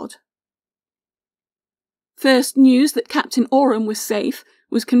 Thank God." First news that Captain Oram was safe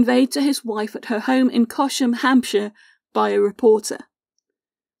was conveyed to his wife at her home in Cosham, Hampshire, by a reporter.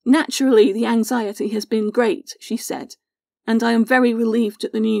 "Naturally, the anxiety has been great," she said, "and I am very relieved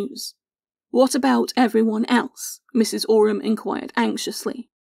at the news." "What about everyone else?" Mrs. Oram inquired anxiously.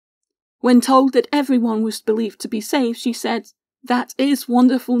 When told that everyone was believed to be safe, she said, "That is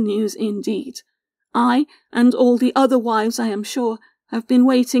wonderful news indeed. I, and all the other wives, I am sure, have been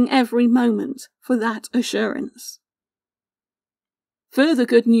waiting every moment for that assurance." Further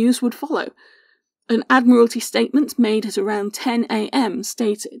good news would follow. An Admiralty statement made at around 10 a.m.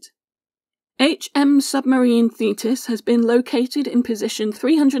 stated, HM submarine Thetis has been located in position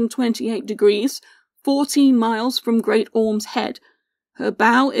 328 degrees, 14 miles from Great Orme's Head. Her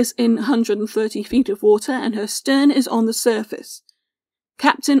bow is in 130 feet of water and her stern is on the surface.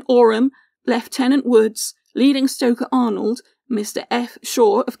 Captain Oram, Lieutenant Woods, Leading Stoker Arnold, Mr. F.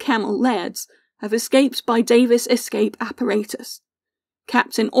 Shaw of Camel Lairds have escaped by Davis escape apparatus.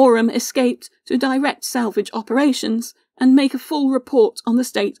 Captain Oram escaped to direct salvage operations and make a full report on the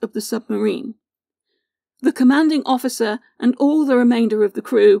state of the submarine. The commanding officer and all the remainder of the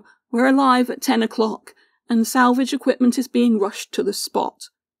crew were alive at 10 o'clock, and salvage equipment is being rushed to the spot.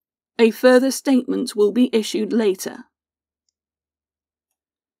 A further statement will be issued later.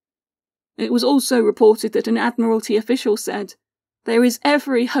 It was also reported that an Admiralty official said, "There is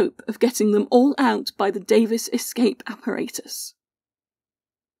every hope of getting them all out by the Davis escape apparatus."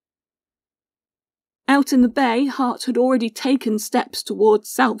 Out in the bay, Hart had already taken steps towards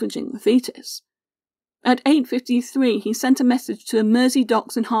salvaging the Thetis. At 8:53 he sent a message to the Mersey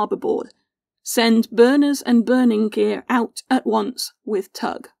Docks and Harbour Board. Send burners and burning gear out at once with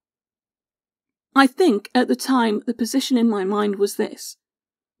tug. I think at the time the position in my mind was this.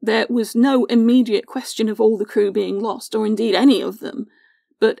 There was no immediate question of all the crew being lost, or indeed any of them,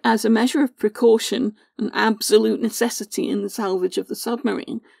 but as a measure of precaution and absolute necessity in the salvage of the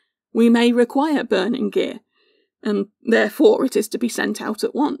submarine, we may require burning gear, and therefore it is to be sent out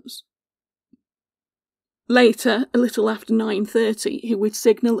at once. Later, a little after 9:30, he would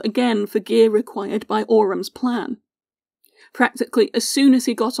signal again for gear required by Oram's plan. Practically as soon as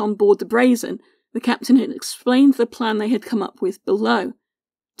he got on board the Brazen, the captain had explained the plan they had come up with below,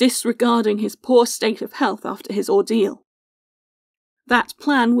 disregarding his poor state of health after his ordeal. That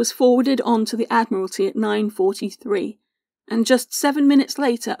plan was forwarded on to the Admiralty at 9:43, and just 7 minutes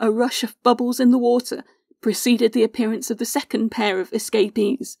later a rush of bubbles in the water preceded the appearance of the second pair of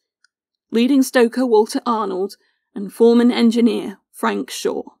escapees, Leading Stoker Walter Arnold and Foreman Engineer Frank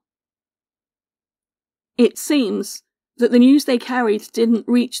Shaw. It seems that the news they carried didn't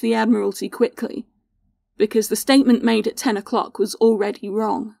reach the Admiralty quickly, because the statement made at 10 o'clock was already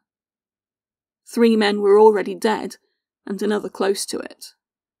wrong. 3 men were already dead, and another close to it.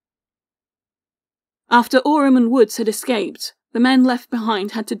 After Oram and Woods had escaped, the men left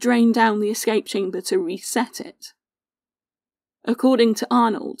behind had to drain down the escape chamber to reset it. According to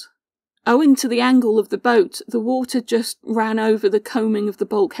Arnold, owing to the angle of the boat, the water just ran over the coaming of the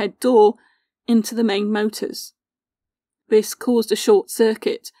bulkhead door into the main motors. This caused a short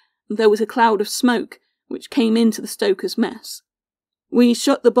circuit, and there was a cloud of smoke which came into the stoker's mess. We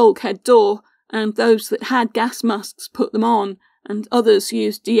shut the bulkhead door, and those that had gas masks put them on, and others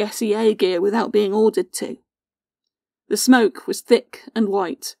used DSEA gear without being ordered to. The smoke was thick and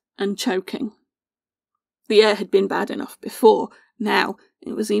white and choking. The air had been bad enough before, now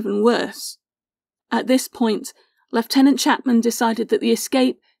it was even worse. At this point, Lieutenant Chapman decided that the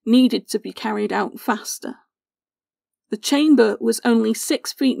escape needed to be carried out faster. The chamber was only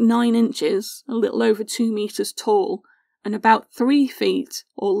 6 feet 9 inches, a little over 2 meters tall, and about 3 feet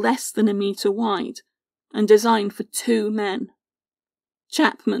or less than a meter wide, and designed for 2 men.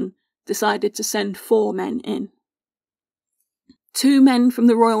 Chapman decided to send 4 men in. 2 men from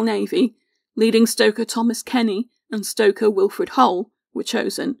the Royal Navy, Leading Stoker Thomas Kenny and Stoker Wilfred Hull, were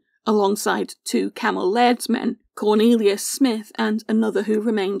chosen, alongside 2 Camel Laird's men, Cornelius Smith and another who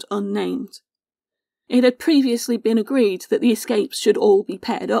remained unnamed. It had previously been agreed that the escapes should all be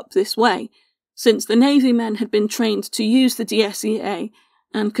paired up this way, since the Navy men had been trained to use the DSEA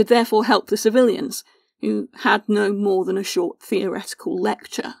and could therefore help the civilians, who had no more than a short theoretical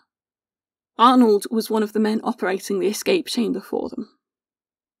lecture. Arnold was one of the men operating the escape chamber for them.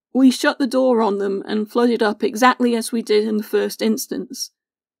 We shut the door on them and flooded up exactly as we did in the first instance.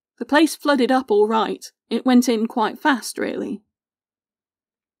 The place flooded up all right. It went in quite fast, really.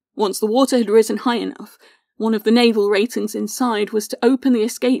 Once the water had risen high enough, one of the naval ratings inside was to open the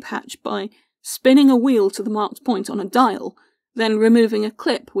escape hatch by spinning a wheel to the marked point on a dial, then removing a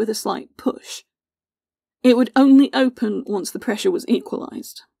clip with a slight push. It would only open once the pressure was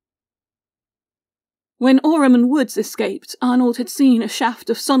equalised. When Oram and Woods escaped, Arnold had seen a shaft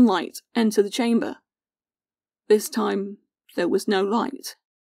of sunlight enter the chamber. This time, there was no light.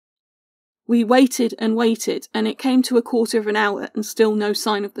 We waited and waited, and it came to a quarter of an hour and still no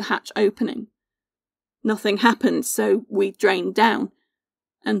sign of the hatch opening. Nothing happened, so we drained down,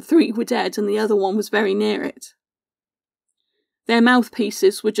 and 3 were dead and the other one was very near it. Their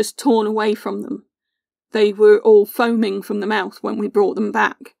mouthpieces were just torn away from them. They were all foaming from the mouth when we brought them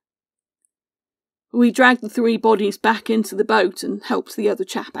back. We dragged the 3 bodies back into the boat and helped the other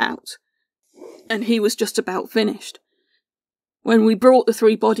chap out, and he was just about finished. When we brought the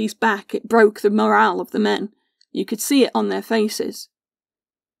 3 bodies back, it broke the morale of the men. You could see it on their faces.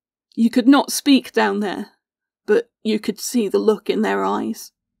 You could not speak down there, but you could see the look in their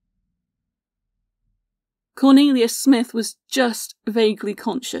eyes. Cornelius Smith was just vaguely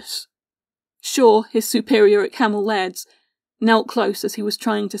conscious. Shaw, his superior at Camel Laird's, knelt close as he was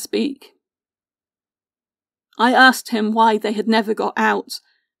trying to speak. I asked him why they had never got out,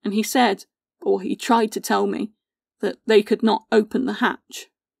 and he said, or he tried to tell me, that they could not open the hatch.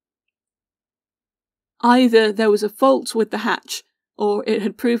 Either there was a fault with the hatch, or it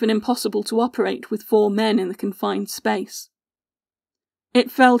had proven impossible to operate with 4 men in the confined space.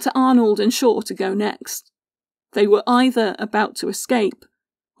 It fell to Arnold and Shaw to go next. They were either about to escape,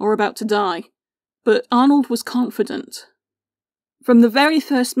 or about to die, but Arnold was confident. From the very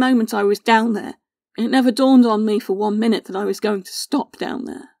first moment I was down there, it never dawned on me for 1 minute that I was going to stop down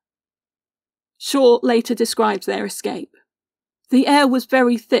there. Shaw later described their escape. The air was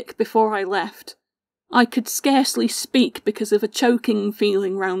very thick before I left. I could scarcely speak because of a choking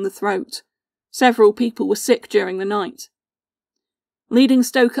feeling round the throat. Several people were sick during the night. Leading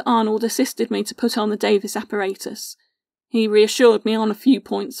stoker Arnold assisted me to put on the Davis apparatus. He reassured me on a few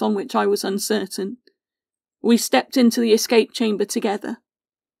points on which I was uncertain. We stepped into the escape chamber together.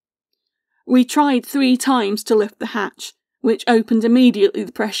 We tried 3 times to lift the hatch, which opened immediately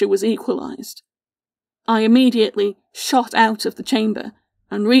the pressure was equalised. I immediately shot out of the chamber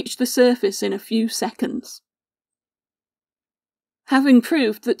and reached the surface in a few seconds. Having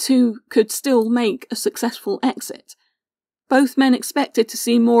proved that 2 could still make a successful exit, both men expected to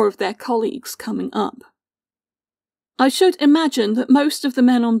see more of their colleagues coming up. I should imagine that most of the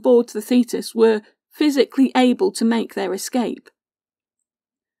men on board the Thetis were physically able to make their escape.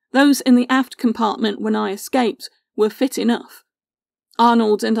 Those in the aft compartment when I escaped were fit enough.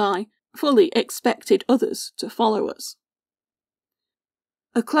 Arnold and I fully expected others to follow us.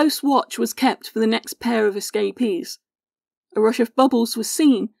 A close watch was kept for the next pair of escapees. A rush of bubbles was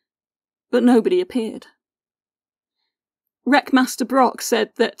seen, but nobody appeared. Wreckmaster Brock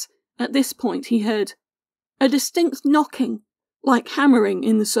said that, at this point, he heard a distinct knocking, like hammering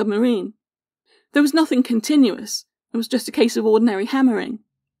in the submarine. There was nothing continuous, it was just a case of ordinary hammering.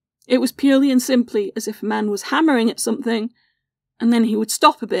 It was purely and simply as if a man was hammering at something, and then he would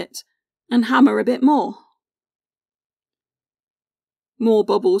stop a bit, and hammer a bit more. More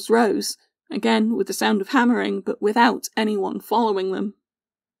bubbles rose, again with the sound of hammering, but without anyone following them.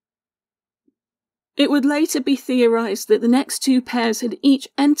 It would later be theorised that the next 2 pairs had each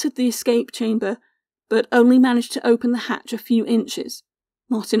entered the escape chamber, but only managed to open the hatch a few inches,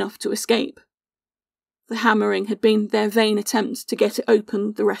 not enough to escape. The hammering had been their vain attempt to get it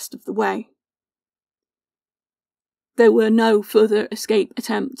open the rest of the way. There were no further escape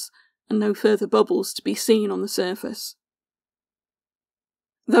attempts, and no further bubbles to be seen on the surface.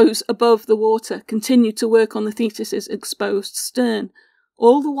 Those above the water continued to work on the Thetis's exposed stern,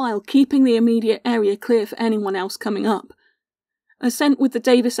 all the while keeping the immediate area clear for anyone else coming up. Ascent with the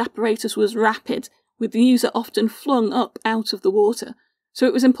Davis apparatus was rapid, with the user often flung up out of the water, so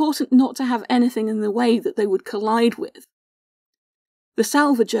it was important not to have anything in the way that they would collide with. The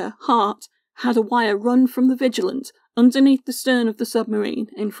salvager, Hart, had a wire run from the Vigilant underneath the stern of the submarine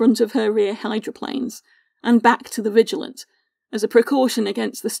in front of her rear hydroplanes, and back to the Vigilant, as a precaution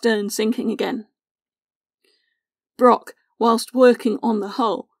against the stern sinking again. Brock, whilst working on the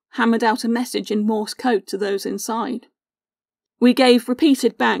hull, hammered out a message in Morse code to those inside. We gave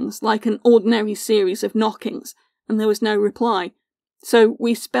repeated bangs like an ordinary series of knockings, and there was no reply, so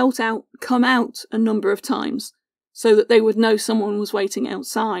we spelt out "come out" a number of times, so that they would know someone was waiting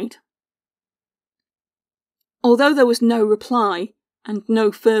outside. Although there was no reply, and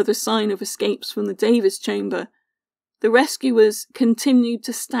no further sign of escapes from the Davis chamber, the rescuers continued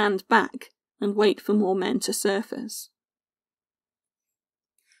to stand back and wait for more men to surface.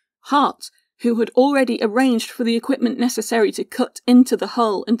 Hart, who had already arranged for the equipment necessary to cut into the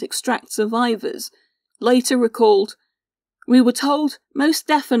hull and extract survivors, later recalled, "We were told, most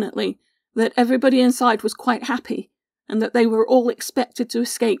definitely, that everybody inside was quite happy, and that they were all expected to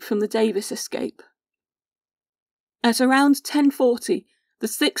escape from the Davis escape." At around 10:40, the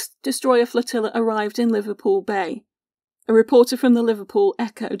 6th destroyer flotilla arrived in Liverpool Bay. A reporter from the Liverpool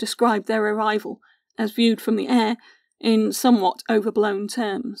Echo described their arrival, as viewed from the air, in somewhat overblown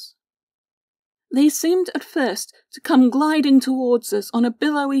terms. They seemed at first to come gliding towards us on a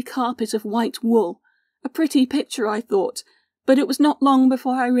billowy carpet of white wool, a pretty picture, I thought, but it was not long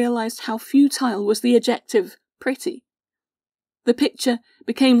before I realised how futile was the adjective pretty. The picture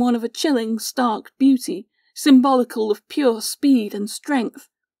became one of a chilling, stark beauty, symbolical of pure speed and strength.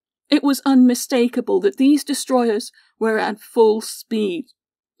 It was unmistakable that these destroyers were at full speed.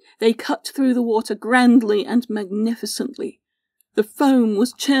 They cut through the water grandly and magnificently. The foam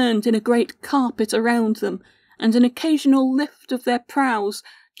was churned in a great carpet around them, and an occasional lift of their prows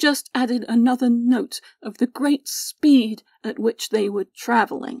just added another note of the great speed at which they were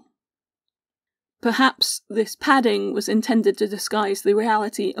travelling. Perhaps this padding was intended to disguise the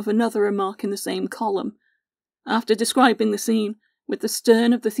reality of another remark in the same column. After describing the scene, with the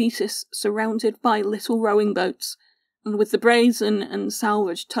stern of the Thetis surrounded by little rowing boats, and with the brazen and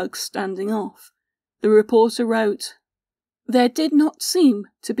salvage tugs standing off, the reporter wrote, "There did not seem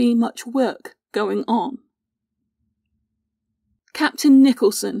to be much work going on." Captain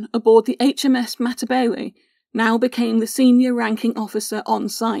Nicholson aboard the HMS Matabele now became the senior ranking officer on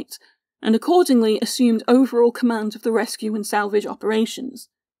site, and accordingly assumed overall command of the rescue and salvage operations.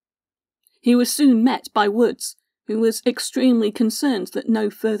 He was soon met by Woods, who was extremely concerned that no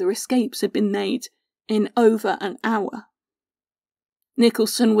further escapes had been made in over an hour.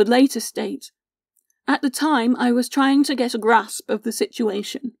 Nicholson would later state, "At the time I was trying to get a grasp of the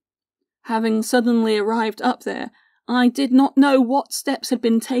situation. Having suddenly arrived up there, I did not know what steps had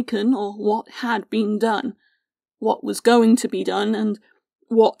been taken or what had been done, what was going to be done, and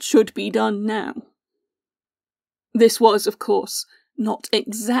what should be done now." This was, of course, not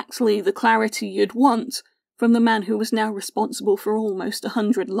exactly the clarity you'd want from the man who was now responsible for almost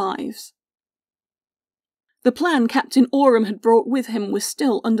 100 lives. The plan Captain Oram had brought with him was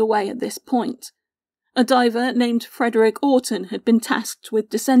still underway at this point. A diver named Frederick Orton had been tasked with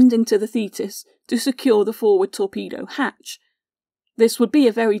descending to the Thetis to secure the forward torpedo hatch. This would be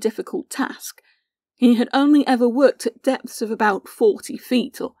a very difficult task. He had only ever worked at depths of about 40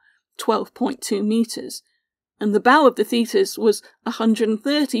 feet, or 12.2 metres, and the bow of the Thetis was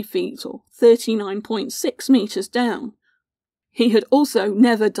 130 feet, or 39.6 metres down. He had also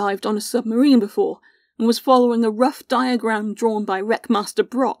never dived on a submarine before, and was following a rough diagram drawn by Wreckmaster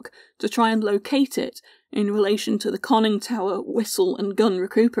Brock to try and locate it in relation to the conning tower, whistle and gun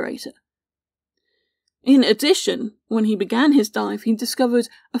recuperator. In addition, when he began his dive, he discovered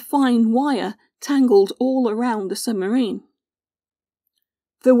a fine wire tangled all around the submarine.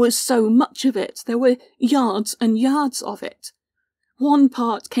 There was so much of it, there were yards and yards of it. One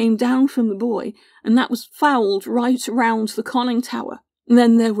part came down from the buoy, and that was fouled right round the conning tower. And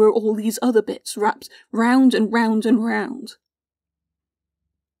then there were all these other bits wrapped round and round and round.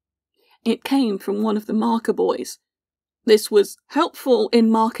 It came from one of the marker buoys. This was helpful in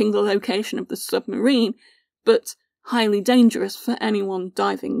marking the location of the submarine, but highly dangerous for anyone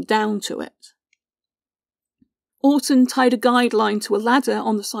diving down to it. Orton tied a guide line to a ladder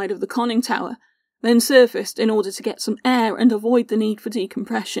on the side of the conning tower, then surfaced in order to get some air and avoid the need for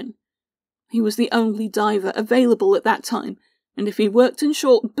decompression. He was the only diver available at that time, and if he worked in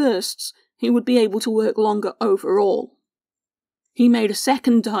short bursts, he would be able to work longer overall. He made a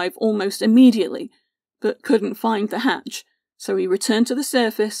second dive almost immediately, but couldn't find the hatch, so he returned to the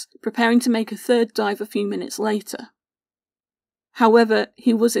surface, preparing to make a third dive a few minutes later. However,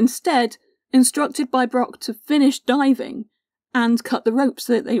 he was instead instructed by Brock to finish diving and cut the ropes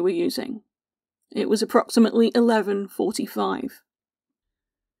that they were using. It was approximately 11:45.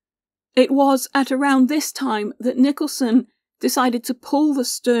 It was at around this time that Nicholson decided to pull the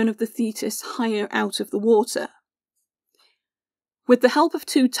stern of the Thetis higher out of the water. With the help of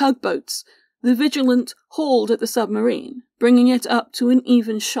 2 tugboats, the Vigilant hauled at the submarine, bringing it up to an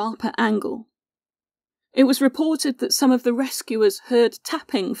even sharper angle. It was reported that some of the rescuers heard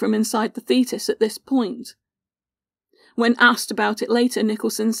tapping from inside the Thetis at this point. When asked about it later,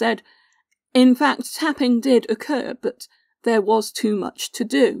 Nicholson said, "In fact, tapping did occur, but there was too much to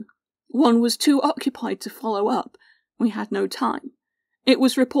do. One was too occupied to follow up. We had no time. It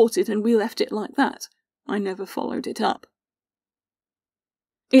was reported and we left it like that. I never followed it up."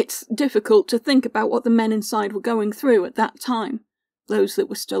 It's difficult to think about what the men inside were going through at that time, those that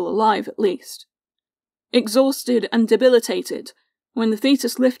were still alive at least. Exhausted and debilitated, when the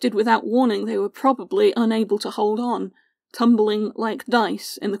Thetis lifted without warning, they were probably unable to hold on, tumbling like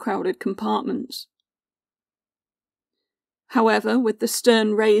dice in the crowded compartments. However, with the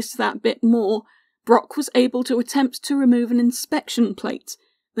stern raised that bit more, Brock was able to attempt to remove an inspection plate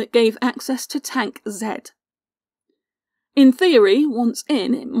that gave access to Tank Z. In theory, once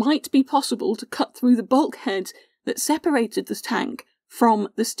in, it might be possible to cut through the bulkhead that separated the tank from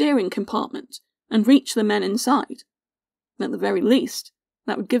the steering compartment and reach the men inside. At the very least,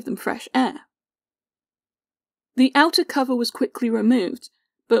 that would give them fresh air. The outer cover was quickly removed,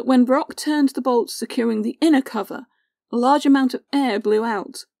 but when Brock turned the bolts securing the inner cover, a large amount of air blew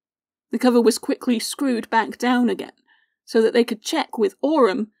out. The cover was quickly screwed back down again, so that they could check with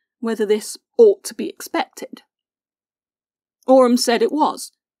Oram whether this ought to be expected. Oram said it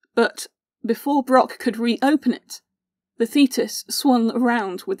was, but before Brock could reopen it, the Thetis swung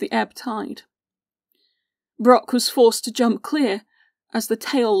around with the ebb tide. Brock was forced to jump clear as the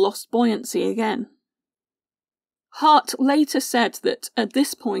tail lost buoyancy again. Hart later said that, at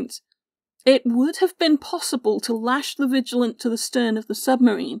this point, it would have been possible to lash the Vigilant to the stern of the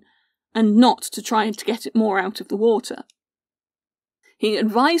submarine and not to try to get it more out of the water. He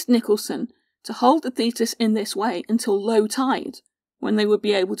advised Nicholson to hold the Thetis in this way until low tide, when they would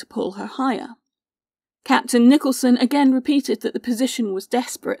be able to pull her higher. Captain Nicholson again repeated that the position was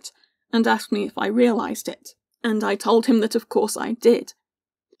desperate and asked me if I realised it, and I told him that of course I did.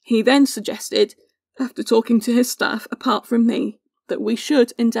 He then suggested, after talking to his staff apart from me, that we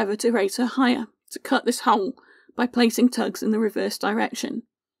should endeavour to raise her higher, to cut this hole by placing tugs in the reverse direction,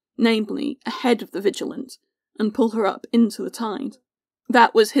 namely ahead of the Vigilant, and pull her up into the tide.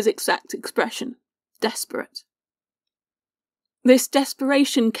 That was his exact expression, desperate. This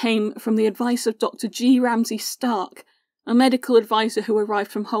desperation came from the advice of Dr. G. Ramsay Stark, a medical advisor who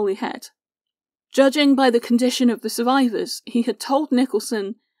arrived from Holyhead. Judging by the condition of the survivors, he had told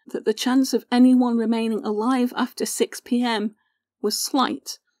Nicholson that the chance of anyone remaining alive after 6 p.m. was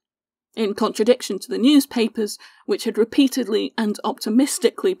slight, in contradiction to the newspapers, which had repeatedly and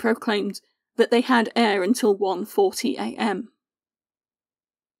optimistically proclaimed that they had air until 1:40 a.m.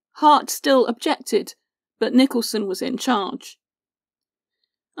 Hart still objected, but Nicholson was in charge.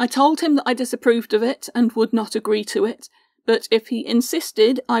 I told him that I disapproved of it and would not agree to it, but if he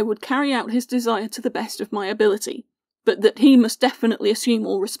insisted I would carry out his desire to the best of my ability, but that he must definitely assume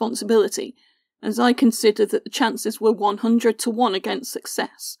all responsibility, as I considered that the chances were 100 to 1 against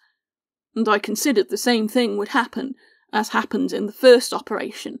success, and I considered the same thing would happen as happened in the first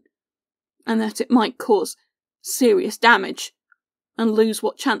operation, and that it might cause serious damage and lose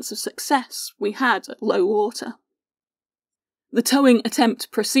what chance of success we had at low water. The towing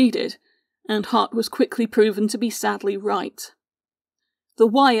attempt proceeded, and Hart was quickly proven to be sadly right. The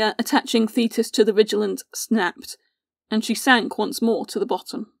wire attaching Thetis to the Vigilant snapped, and she sank once more to the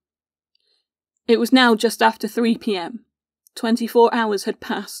bottom. It was now just after 3 p.m. 24 hours had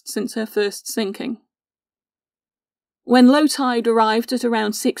passed since her first sinking. When low tide arrived at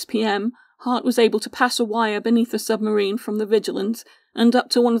around 6 p.m, Hart was able to pass a wire beneath the submarine from the Vigilant and up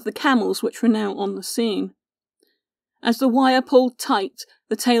to one of the camels which were now on the scene. As the wire pulled tight,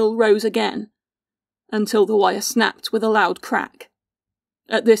 the tail rose again, until the wire snapped with a loud crack.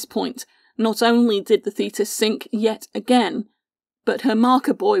 At this point, not only did the Thetis sink yet again, but her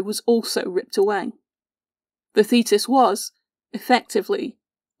marker buoy was also ripped away. The Thetis was, effectively,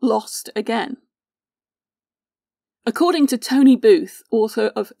 lost again. According to Tony Booth,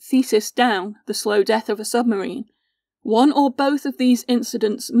 author of Thetis Down, The Slow Death of a Submarine, one or both of these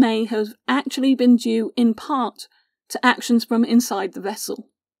incidents may have actually been due in part to actions from inside the vessel.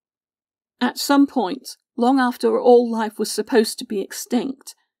 At some point, long after all life was supposed to be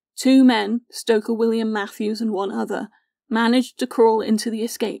extinct, 2 men, Stoker William Matthews and 1 other, managed to crawl into the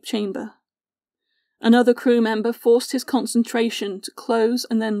escape chamber. Another crew member forced his concentration to close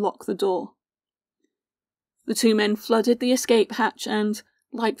and then lock the door. The 2 men flooded the escape hatch and,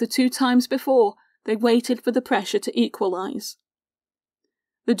 like the 2 times before, they waited for the pressure to equalise.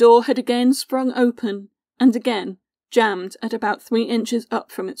 The door had again sprung open, and again jammed at about 3 inches up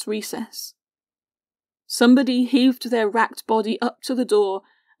from its recess. Somebody heaved their racked body up to the door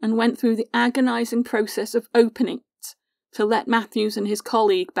and went through the agonising process of opening it to let Matthews and his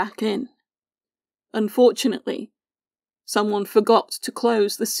colleague back in. Unfortunately, someone forgot to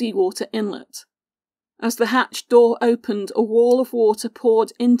close the seawater inlet. As the hatch door opened, a wall of water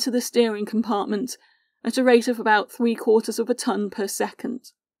poured into the steering compartment at a rate of about 3/4 of a ton per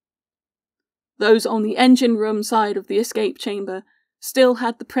second. Those on the engine room side of the escape chamber still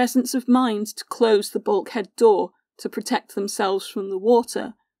had the presence of mind to close the bulkhead door to protect themselves from the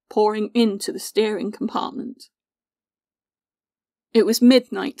water pouring into the steering compartment. It was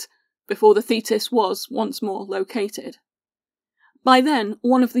midnight before the Thetis was once more located. By then,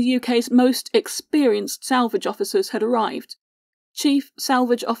 one of the UK's most experienced salvage officers had arrived. Chief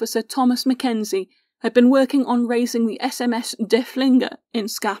Salvage Officer Thomas Mackenzie had been working on raising the HMS Deflinger in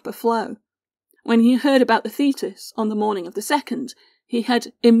Scapa Flow. When he heard about the Thetis on the morning of the 2nd, he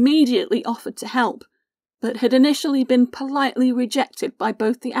had immediately offered to help, but had initially been politely rejected by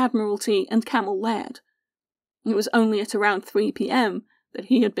both the Admiralty and Camel Laird. It was only at around 3 p.m. that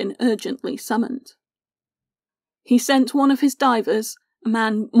he had been urgently summoned. He sent one of his divers, a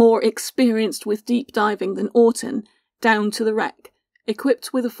man more experienced with deep diving than Orton, down to the wreck,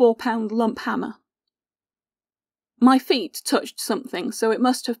 equipped with a 4-pound lump hammer. My feet touched something, so it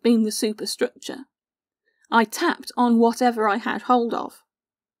must have been the superstructure. I tapped on whatever I had hold of.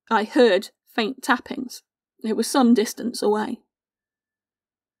 I heard faint tappings. It was some distance away.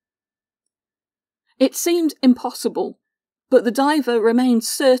 It seemed impossible, but the diver remained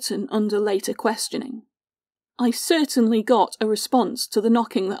certain under later questioning. I certainly got a response to the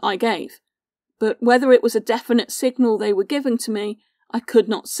knocking that I gave, but whether it was a definite signal they were giving to me, I could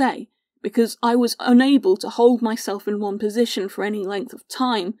not say, because I was unable to hold myself in one position for any length of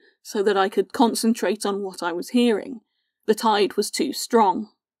time so that I could concentrate on what I was hearing. The tide was too strong.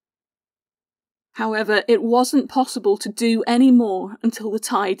 However, it wasn't possible to do any more until the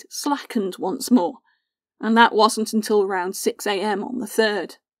tide slackened once more, and that wasn't until around 6 a.m. on the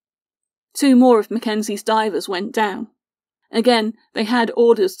 3rd. 2 more of Mackenzie's divers went down. Again, they had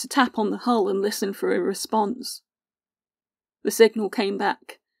orders to tap on the hull and listen for a response. The signal came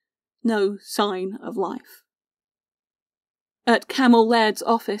back. No sign of life. At Camel Laird's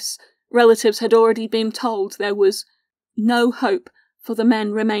office, relatives had already been told there was no hope for the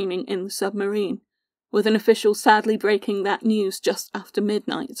men remaining in the submarine, with an official sadly breaking that news just after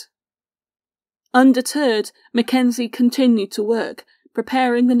midnight. Undeterred, Mackenzie continued to work,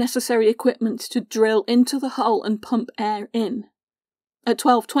 preparing the necessary equipment to drill into the hull and pump air in. At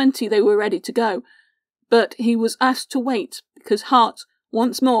 12:20 they were ready to go, but he was asked to wait because Hart,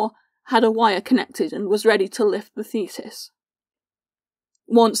 once more, had a wire connected and was ready to lift the Thetis.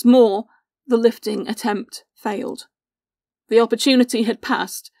 Once more, the lifting attempt failed. The opportunity had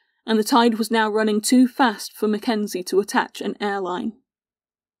passed, and the tide was now running too fast for Mackenzie to attach an airline.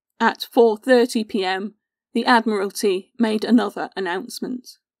 At 4:30 p.m, the Admiralty made another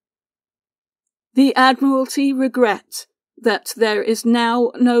announcement. The Admiralty regret that there is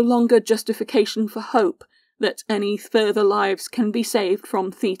now no longer justification for hope that any further lives can be saved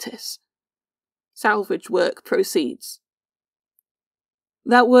from Thetis. Salvage work proceeds.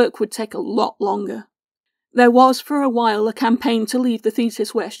 That work would take a lot longer. There was for a while a campaign to leave the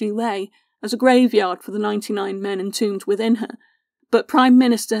Thetis where she lay, as a graveyard for the 99 men entombed within her, but Prime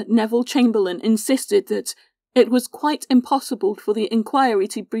Minister Neville Chamberlain insisted that it was quite impossible for the inquiry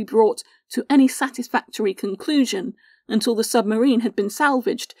to be brought to any satisfactory conclusion until the submarine had been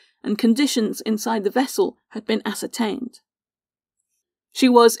salvaged and conditions inside the vessel had been ascertained. She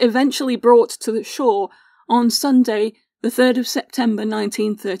was eventually brought to the shore on Sunday, the 3rd of September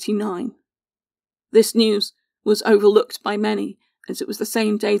 1939. This news was overlooked by many, as it was the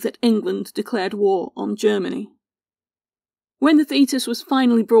same day that England declared war on Germany. When the Thetis was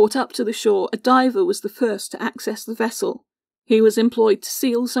finally brought up to the shore, a diver was the first to access the vessel. He was employed to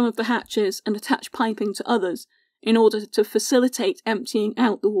seal some of the hatches and attach piping to others, in order to facilitate emptying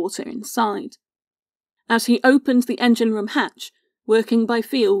out the water inside. As he opened the engine room hatch, working by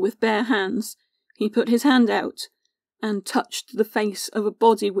feel with bare hands, he put his hand out and touched the face of a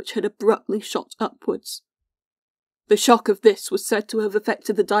body which had abruptly shot upwards. The shock of this was said to have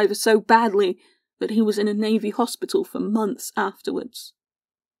affected the diver so badly that he was in a Navy hospital for months afterwards.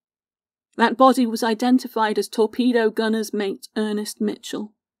 That body was identified as torpedo gunner's mate Ernest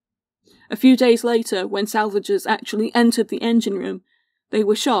Mitchell. A few days later, when salvagers actually entered the engine room, they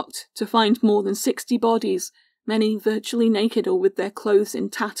were shocked to find more than 60 bodies, many virtually naked or with their clothes in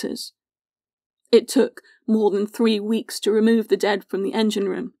tatters. It took more than 3 weeks to remove the dead from the engine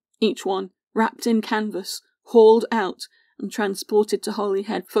room, each one wrapped in canvas, hauled out and transported to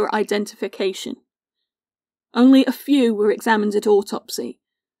Holyhead for identification. Only a few were examined at autopsy.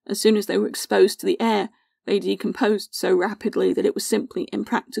 As soon as they were exposed to the air, they decomposed so rapidly that it was simply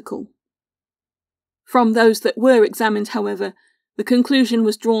impractical. From those that were examined, however, the conclusion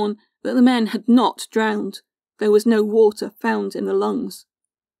was drawn that the men had not drowned. There was no water found in the lungs.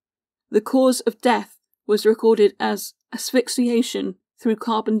 The cause of death was recorded as asphyxiation through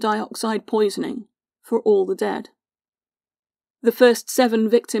carbon dioxide poisoning for all the dead. The first 7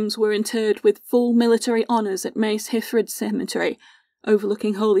 victims were interred with full military honours at Mace Hifred Cemetery,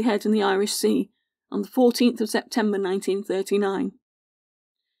 overlooking Holyhead in the Irish Sea, on the 14th of September 1939.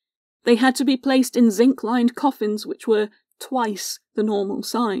 They had to be placed in zinc-lined coffins which were twice the normal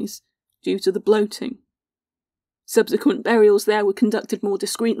size, due to the bloating. Subsequent burials there were conducted more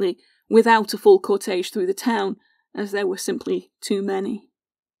discreetly, without a full cortege through the town, as there were simply too many.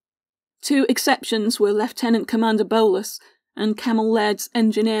 2 exceptions were Lieutenant Commander Bolus and Camel Laird's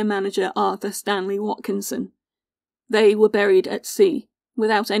engineer-manager Arthur Stanley Watkinson. They were buried at sea,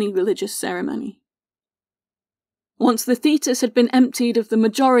 without any religious ceremony. Once the Thetis had been emptied of the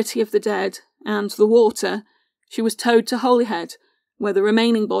majority of the dead and the water, she was towed to Holyhead, where the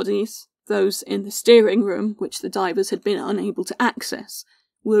remaining bodies, those in the steering room, which the divers had been unable to access,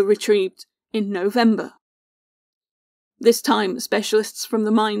 were retrieved in November. This time, specialists from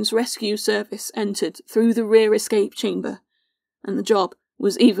the Mines Rescue Service entered through the rear escape chamber, and the job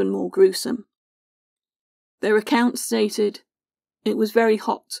was even more gruesome. Their account stated, "It was very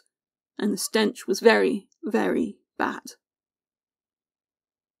hot, and the stench was very, very bad."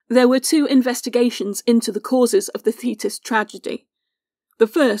 There were 2 investigations into the causes of the Thetis tragedy. The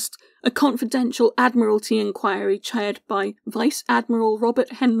first, a confidential Admiralty inquiry chaired by Vice Admiral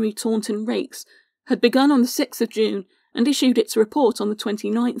Robert Henry Taunton Raikes, had begun on the 6th of June and issued its report on the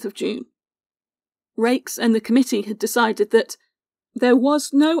 29th of June. Raikes and the committee had decided that there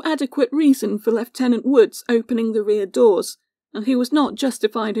was no adequate reason for Lieutenant Woods opening the rear doors, and he was not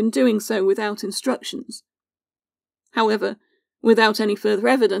justified in doing so without instructions. However, without any further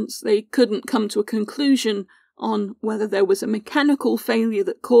evidence, they couldn't come to a conclusion on whether there was a mechanical failure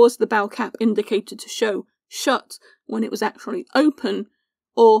that caused the bow cap indicator to show shut when it was actually open,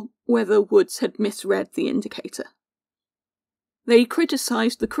 or whether Woods had misread the indicator. They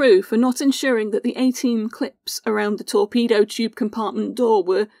criticised the crew for not ensuring that the 18 clips around the torpedo tube compartment door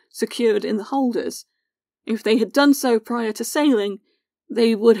were secured in the holders. If they had done so prior to sailing,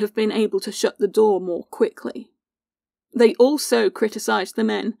 they would have been able to shut the door more quickly. They also criticised the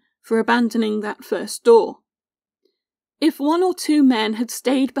men for abandoning that first door. If 1 or 2 men had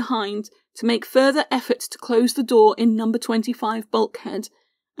stayed behind to make further efforts to close the door in number 25 bulkhead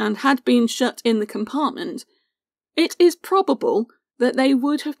and had been shut in the compartment, it is probable that they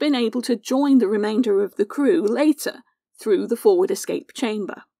would have been able to join the remainder of the crew later through the forward escape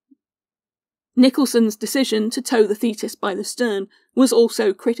chamber. Nicholson's decision to tow the Thetis by the stern was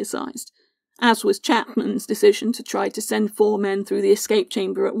also criticised, as was Chapman's decision to try to send 4 men through the escape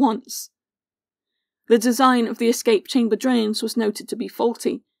chamber at once. The design of the escape chamber drains was noted to be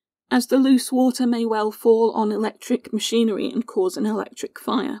faulty, as the loose water may well fall on electric machinery and cause an electric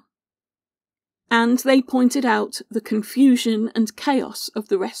fire. And they pointed out the confusion and chaos of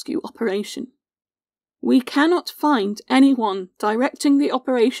the rescue operation. "We cannot find anyone directing the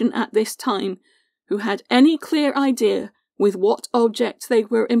operation at this time who had any clear idea with what object they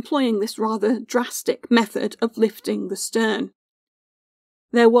were employing this rather drastic method of lifting the stern.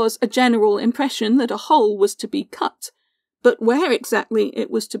 There was a general impression that a hole was to be cut, but where exactly it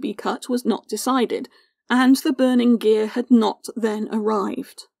was to be cut was not decided, and the burning gear had not then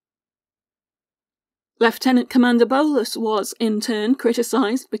arrived." Lieutenant Commander Bolus was, in turn,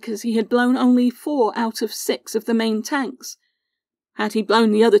 criticised because he had blown only 4 out of 6 of the main tanks. Had he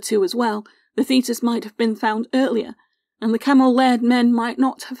blown the other 2 as well, the Thetis might have been found earlier, and the Camel-Laird men might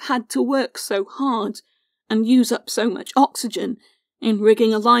not have had to work so hard and use up so much oxygen in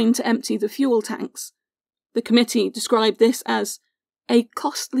rigging a line to empty the fuel tanks. The committee described this as a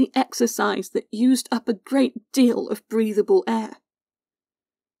costly exercise that used up a great deal of breathable air.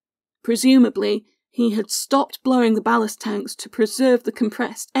 Presumably, he had stopped blowing the ballast tanks to preserve the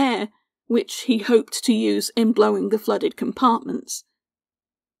compressed air, which he hoped to use in blowing the flooded compartments.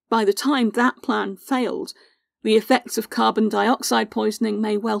 By the time that plan failed, the effects of carbon dioxide poisoning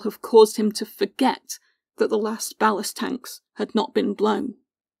may well have caused him to forget that the last ballast tanks had not been blown.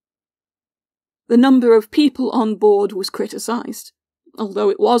 The number of people on board was criticised. Although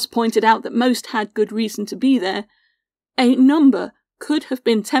it was pointed out that most had good reason to be there, a number could have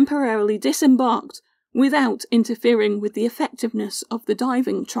been temporarily disembarked without interfering with the effectiveness of the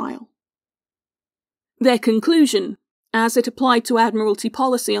diving trial. Their conclusion, as it applied to Admiralty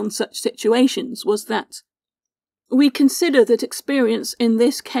policy on such situations, was that "We consider that experience in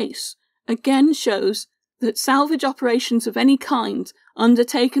this case again shows that salvage operations of any kind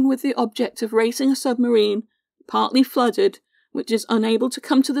undertaken with the object of raising a submarine, partly flooded, which is unable to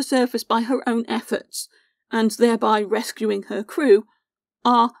come to the surface by her own efforts, and thereby rescuing her crew,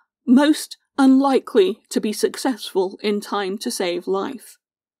 are most unlikely to be successful in time to save life."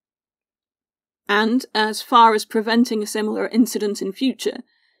 And, as far as preventing a similar incident in future,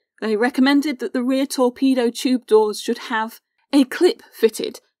 they recommended that the rear torpedo tube doors should have a clip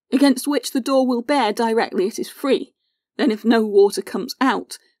fitted against which the door will bear directly it is free. Then if no water comes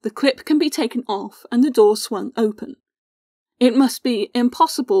out, the clip can be taken off and the door swung open. It must be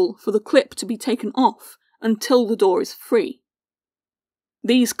impossible for the clip to be taken off until the door is free.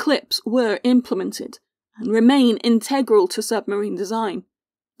 These clips were implemented and remain integral to submarine design.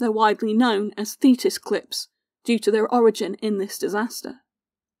 They're widely known as Thetis clips, due to their origin in this disaster.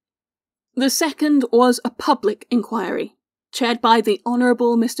 The second was a public inquiry, chaired by the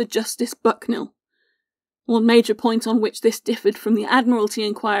Honourable Mr. Justice Bucknell. One major point on which this differed from the Admiralty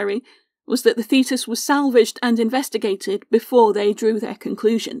inquiry was that the Thetis was salvaged and investigated before they drew their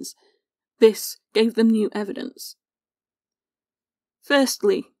conclusions. This gave them new evidence.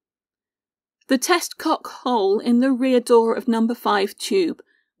 Firstly, The test cock hole in the rear door of number 5 tube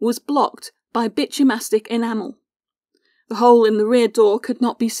was blocked by bitumastic enamel. The hole in the rear door could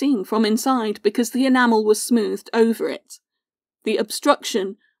not be seen from inside because the enamel was smoothed over it. The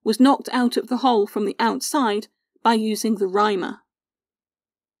obstruction was knocked out of the hole from the outside by using the rimer.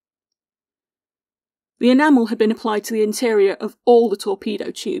 The enamel had been applied to the interior of all the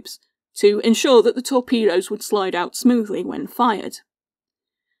torpedo tubes to ensure that the torpedoes would slide out smoothly when fired.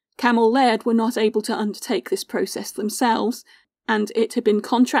 Camel Laird were not able to undertake this process themselves, and it had been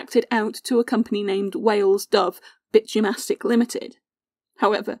contracted out to a company named Wales Dove Bitumastic Limited.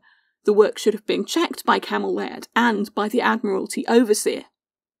 However, the work should have been checked by Camel Laird and by the Admiralty Overseer.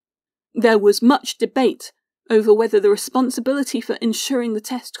 There was much debate over whether the responsibility for ensuring the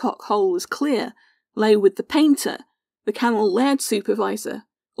test cock hole was clear lay with the painter, the Camel Laird supervisor,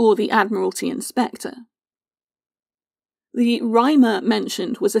 or the Admiralty inspector. The rimer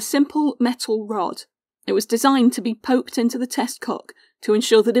mentioned was a simple metal rod. It was designed to be poked into the test cock to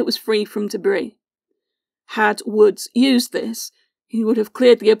ensure that it was free from debris. Had Woods used this, he would have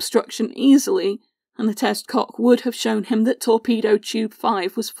cleared the obstruction easily, and the test cock would have shown him that torpedo tube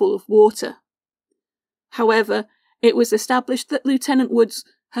 5 was full of water. However, it was established that Lieutenant Woods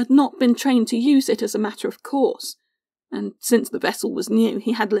had not been trained to use it as a matter of course, and since the vessel was new,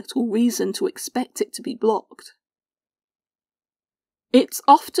 he had little reason to expect it to be blocked. It's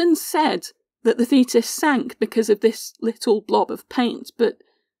often said that the Thetis sank because of this little blob of paint, but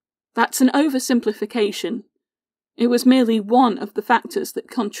that's an oversimplification. It was merely one of the factors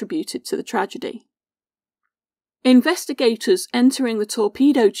that contributed to the tragedy. Investigators entering the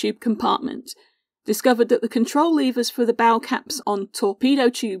torpedo tube compartment discovered that the control levers for the bow caps on torpedo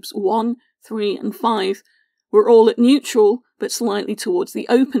tubes 1, 3 and 5 were all at neutral but slightly towards the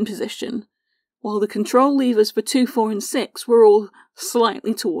open position, while the control levers for 2, 4 and 6 were all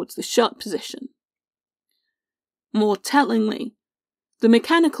slightly towards the shut position. More tellingly, the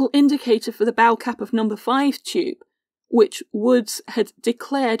mechanical indicator for the bow cap of number 5 tube, which Woods had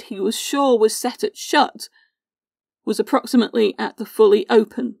declared he was sure was set at shut, was approximately at the fully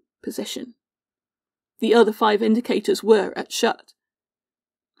open position. The other 5 indicators were at shut.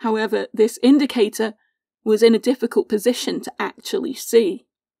 However, this indicator was in a difficult position to actually see.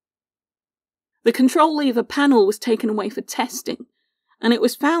 The control lever panel was taken away for testing, and it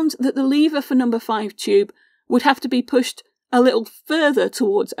was found that the lever for number 5 tube would have to be pushed a little further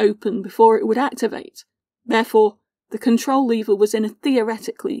towards open before it would activate. Therefore, the control lever was in a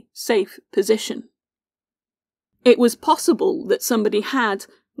theoretically safe position. It was possible that somebody had,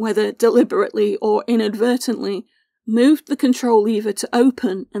 whether deliberately or inadvertently, moved the control lever to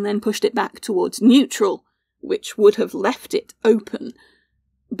open and then pushed it back towards neutral, which would have left it open,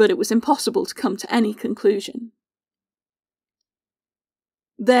 but it was impossible to come to any conclusion.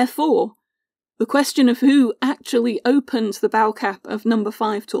 Therefore, the question of who actually opened the bow cap of number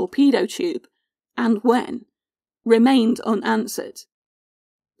 5 torpedo tube, and when, remained unanswered.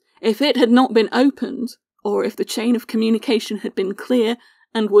 If it had not been opened, or if the chain of communication had been clear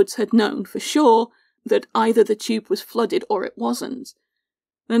and Woods had known for sure that either the tube was flooded or it wasn't,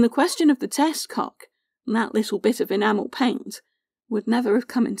 then the question of the test cock, and that little bit of enamel paint, would never have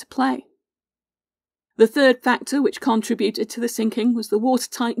come into play. The third factor which contributed to the sinking was the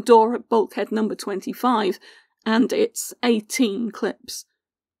watertight door at bulkhead number 25 and its 18 clips.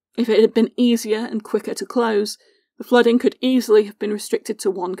 If it had been easier and quicker to close, the flooding could easily have been restricted to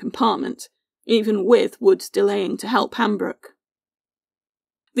one compartment, even with Woods delaying to help Hambrook.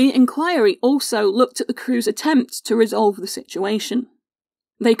 The inquiry also looked at the crew's attempts to resolve the situation.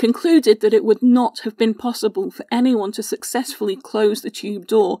 They concluded that it would not have been possible for anyone to successfully close the tube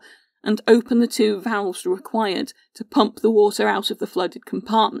door and open the 2 valves required to pump the water out of the flooded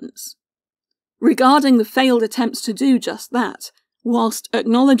compartments. Regarding the failed attempts to do just that, whilst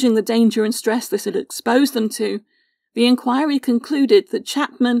acknowledging the danger and stress this had exposed them to, the inquiry concluded that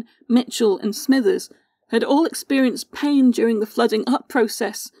Chapman, Mitchell and Smithers had all experienced pain during the flooding up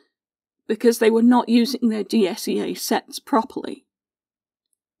process because they were not using their DSEA sets properly.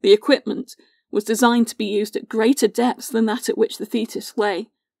 The equipment was designed to be used at greater depths than that at which the Thetis lay.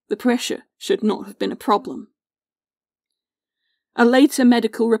 The pressure should not have been a problem. A later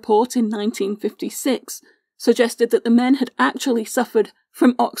medical report in 1956 suggested that the men had actually suffered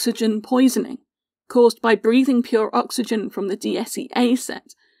from oxygen poisoning, caused by breathing pure oxygen from the DSEA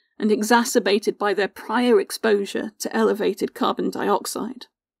set and exacerbated by their prior exposure to elevated carbon dioxide.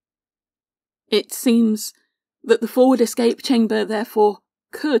 It seems that the forward escape chamber, therefore,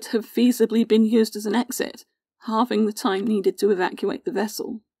 could have feasibly been used as an exit, halving the time needed to evacuate the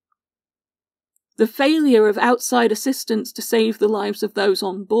vessel. The failure of outside assistance to save the lives of those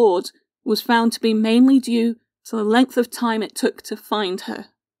on board was found to be mainly due to the length of time it took to find her.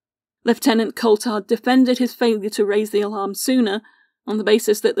 Lieutenant Coulthard defended his failure to raise the alarm sooner on the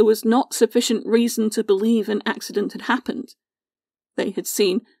basis that there was not sufficient reason to believe an accident had happened. They had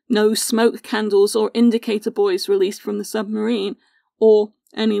seen no smoke candles or indicator buoys released from the submarine, or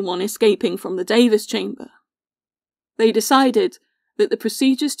anyone escaping from the Davis chamber. They decided that the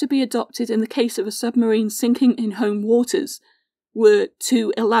procedures to be adopted in the case of a submarine sinking in home waters were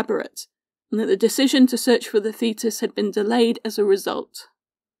too elaborate, and that the decision to search for the Thetis had been delayed as a result.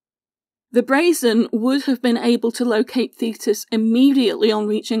 The Brazen would have been able to locate Thetis immediately on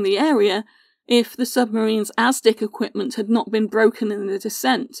reaching the area if the submarine's ASDIC equipment had not been broken in the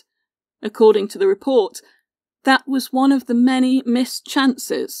descent. According to the report, that was one of the many missed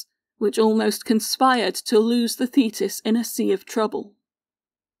chances which almost conspired to lose the Thetis in a sea of trouble.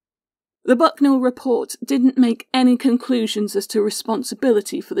 The Bucknell report didn't make any conclusions as to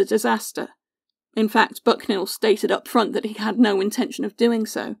responsibility for the disaster. In fact, Bucknell stated up front that he had no intention of doing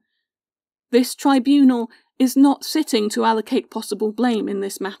so. This tribunal is not sitting to allocate possible blame in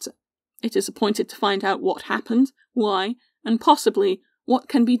this matter. It is appointed to find out what happened, why, and possibly what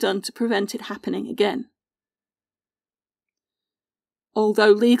can be done to prevent it happening again.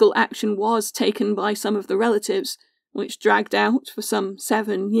 Although legal action was taken by some of the relatives, which dragged out for some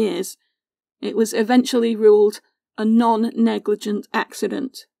 7 years, it was eventually ruled a non-negligent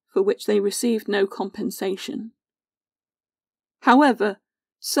accident, for which they received no compensation. However,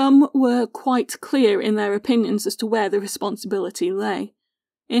 some were quite clear in their opinions as to where the responsibility lay.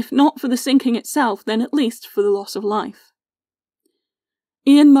 If not for the sinking itself, then at least for the loss of life.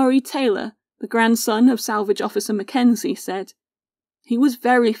 Ian Murray Taylor, the grandson of Salvage Officer Mackenzie, said, "He was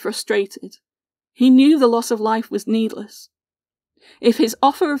very frustrated. He knew the loss of life was needless. If his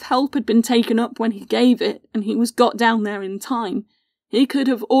offer of help had been taken up when he gave it, and he was got down there in time, he could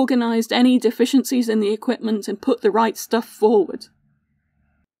have organised any deficiencies in the equipment and put the right stuff forward.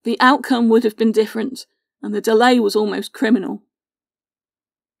 The outcome would have been different, and the delay was almost criminal."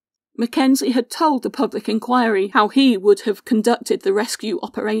 Mackenzie had told the public inquiry how he would have conducted the rescue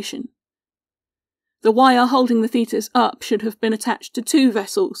operation. The wire holding the Thetis up should have been attached to 2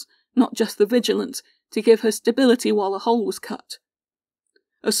 vessels, not just the Vigilant, to give her stability while a hole was cut.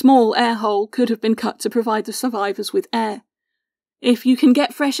 A small air hole could have been cut to provide the survivors with air. If you can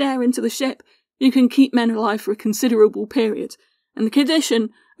get fresh air into the ship, you can keep men alive for a considerable period, and the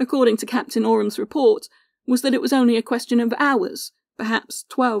condition, according to Captain Oram's report, was that it was only a question of hours, perhaps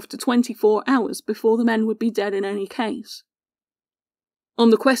 12 to 24 hours, before the men would be dead in any case.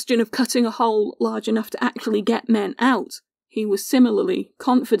 On the question of cutting a hole large enough to actually get men out, he was similarly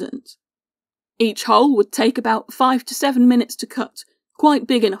confident. Each hole would take about 5 to 7 minutes to cut, quite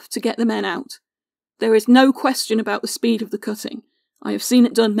big enough to get the men out. There is no question about the speed of the cutting. I have seen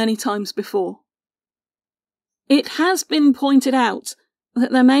it done many times before. It has been pointed out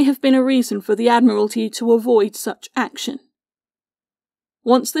that there may have been a reason for the Admiralty to avoid such action.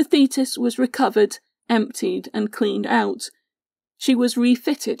 Once the Thetis was recovered, emptied and cleaned out, she was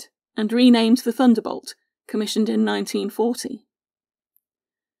refitted and renamed the Thunderbolt, commissioned in 1940.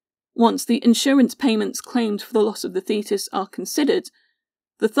 Once the insurance payments claimed for the loss of the Thetis are considered,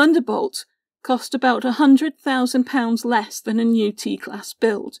 the Thunderbolt cost about £100,000 less than a new T-class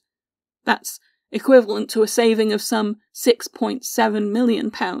build. That's equivalent to a saving of some £6.7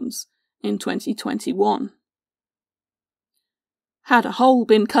 million in 2021. Had a hole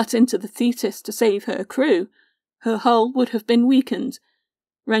been cut into the Thetis to save her crew, her hull would have been weakened,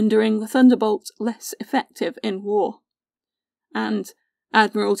 rendering the Thunderbolt less effective in war. And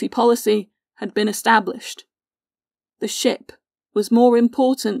Admiralty policy had been established. The ship was more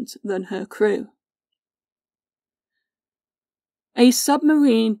important than her crew. A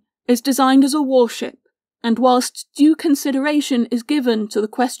submarine is designed as a warship, and whilst due consideration is given to the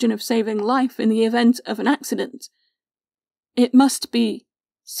question of saving life in the event of an accident, it must be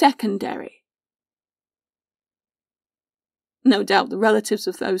secondary. No doubt the relatives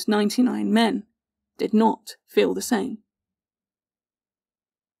of those 99 men did not feel the same.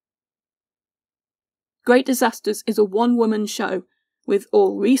 Great Disasters is a one-woman show, with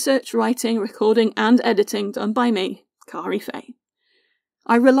all research, writing, recording and editing done by me, Kari Fay.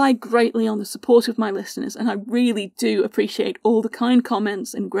 I rely greatly on the support of my listeners, and I really do appreciate all the kind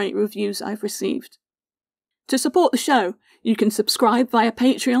comments and great reviews I've received. To support the show, you can subscribe via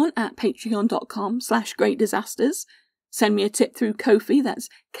Patreon at patreon.com/greatdisasters. Send me a tip through Ko-fi, that's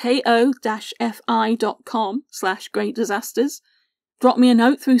ko-fi.com/greatdisasters. Drop me a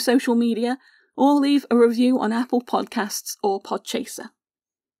note through social media, or leave a review on Apple Podcasts or Podchaser.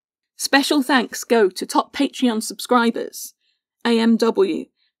 Special thanks go to top Patreon subscribers: AMW,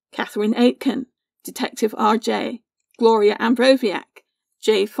 Catherine Aitken, Detective R.J., Gloria Ambroviak,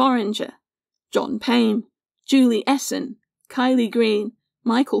 Jay Foringer, John Payne, Julie Essen, Kylie Green,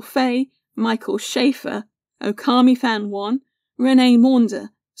 Michael Fay, Michael Schaefer, Okami Fan 1, Renee Maunder,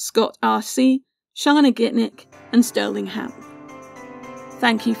 Scott R.C., Shana Gitnick, and Sterling Howell.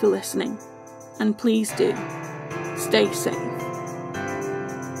 Thank you for listening, and please do stay safe.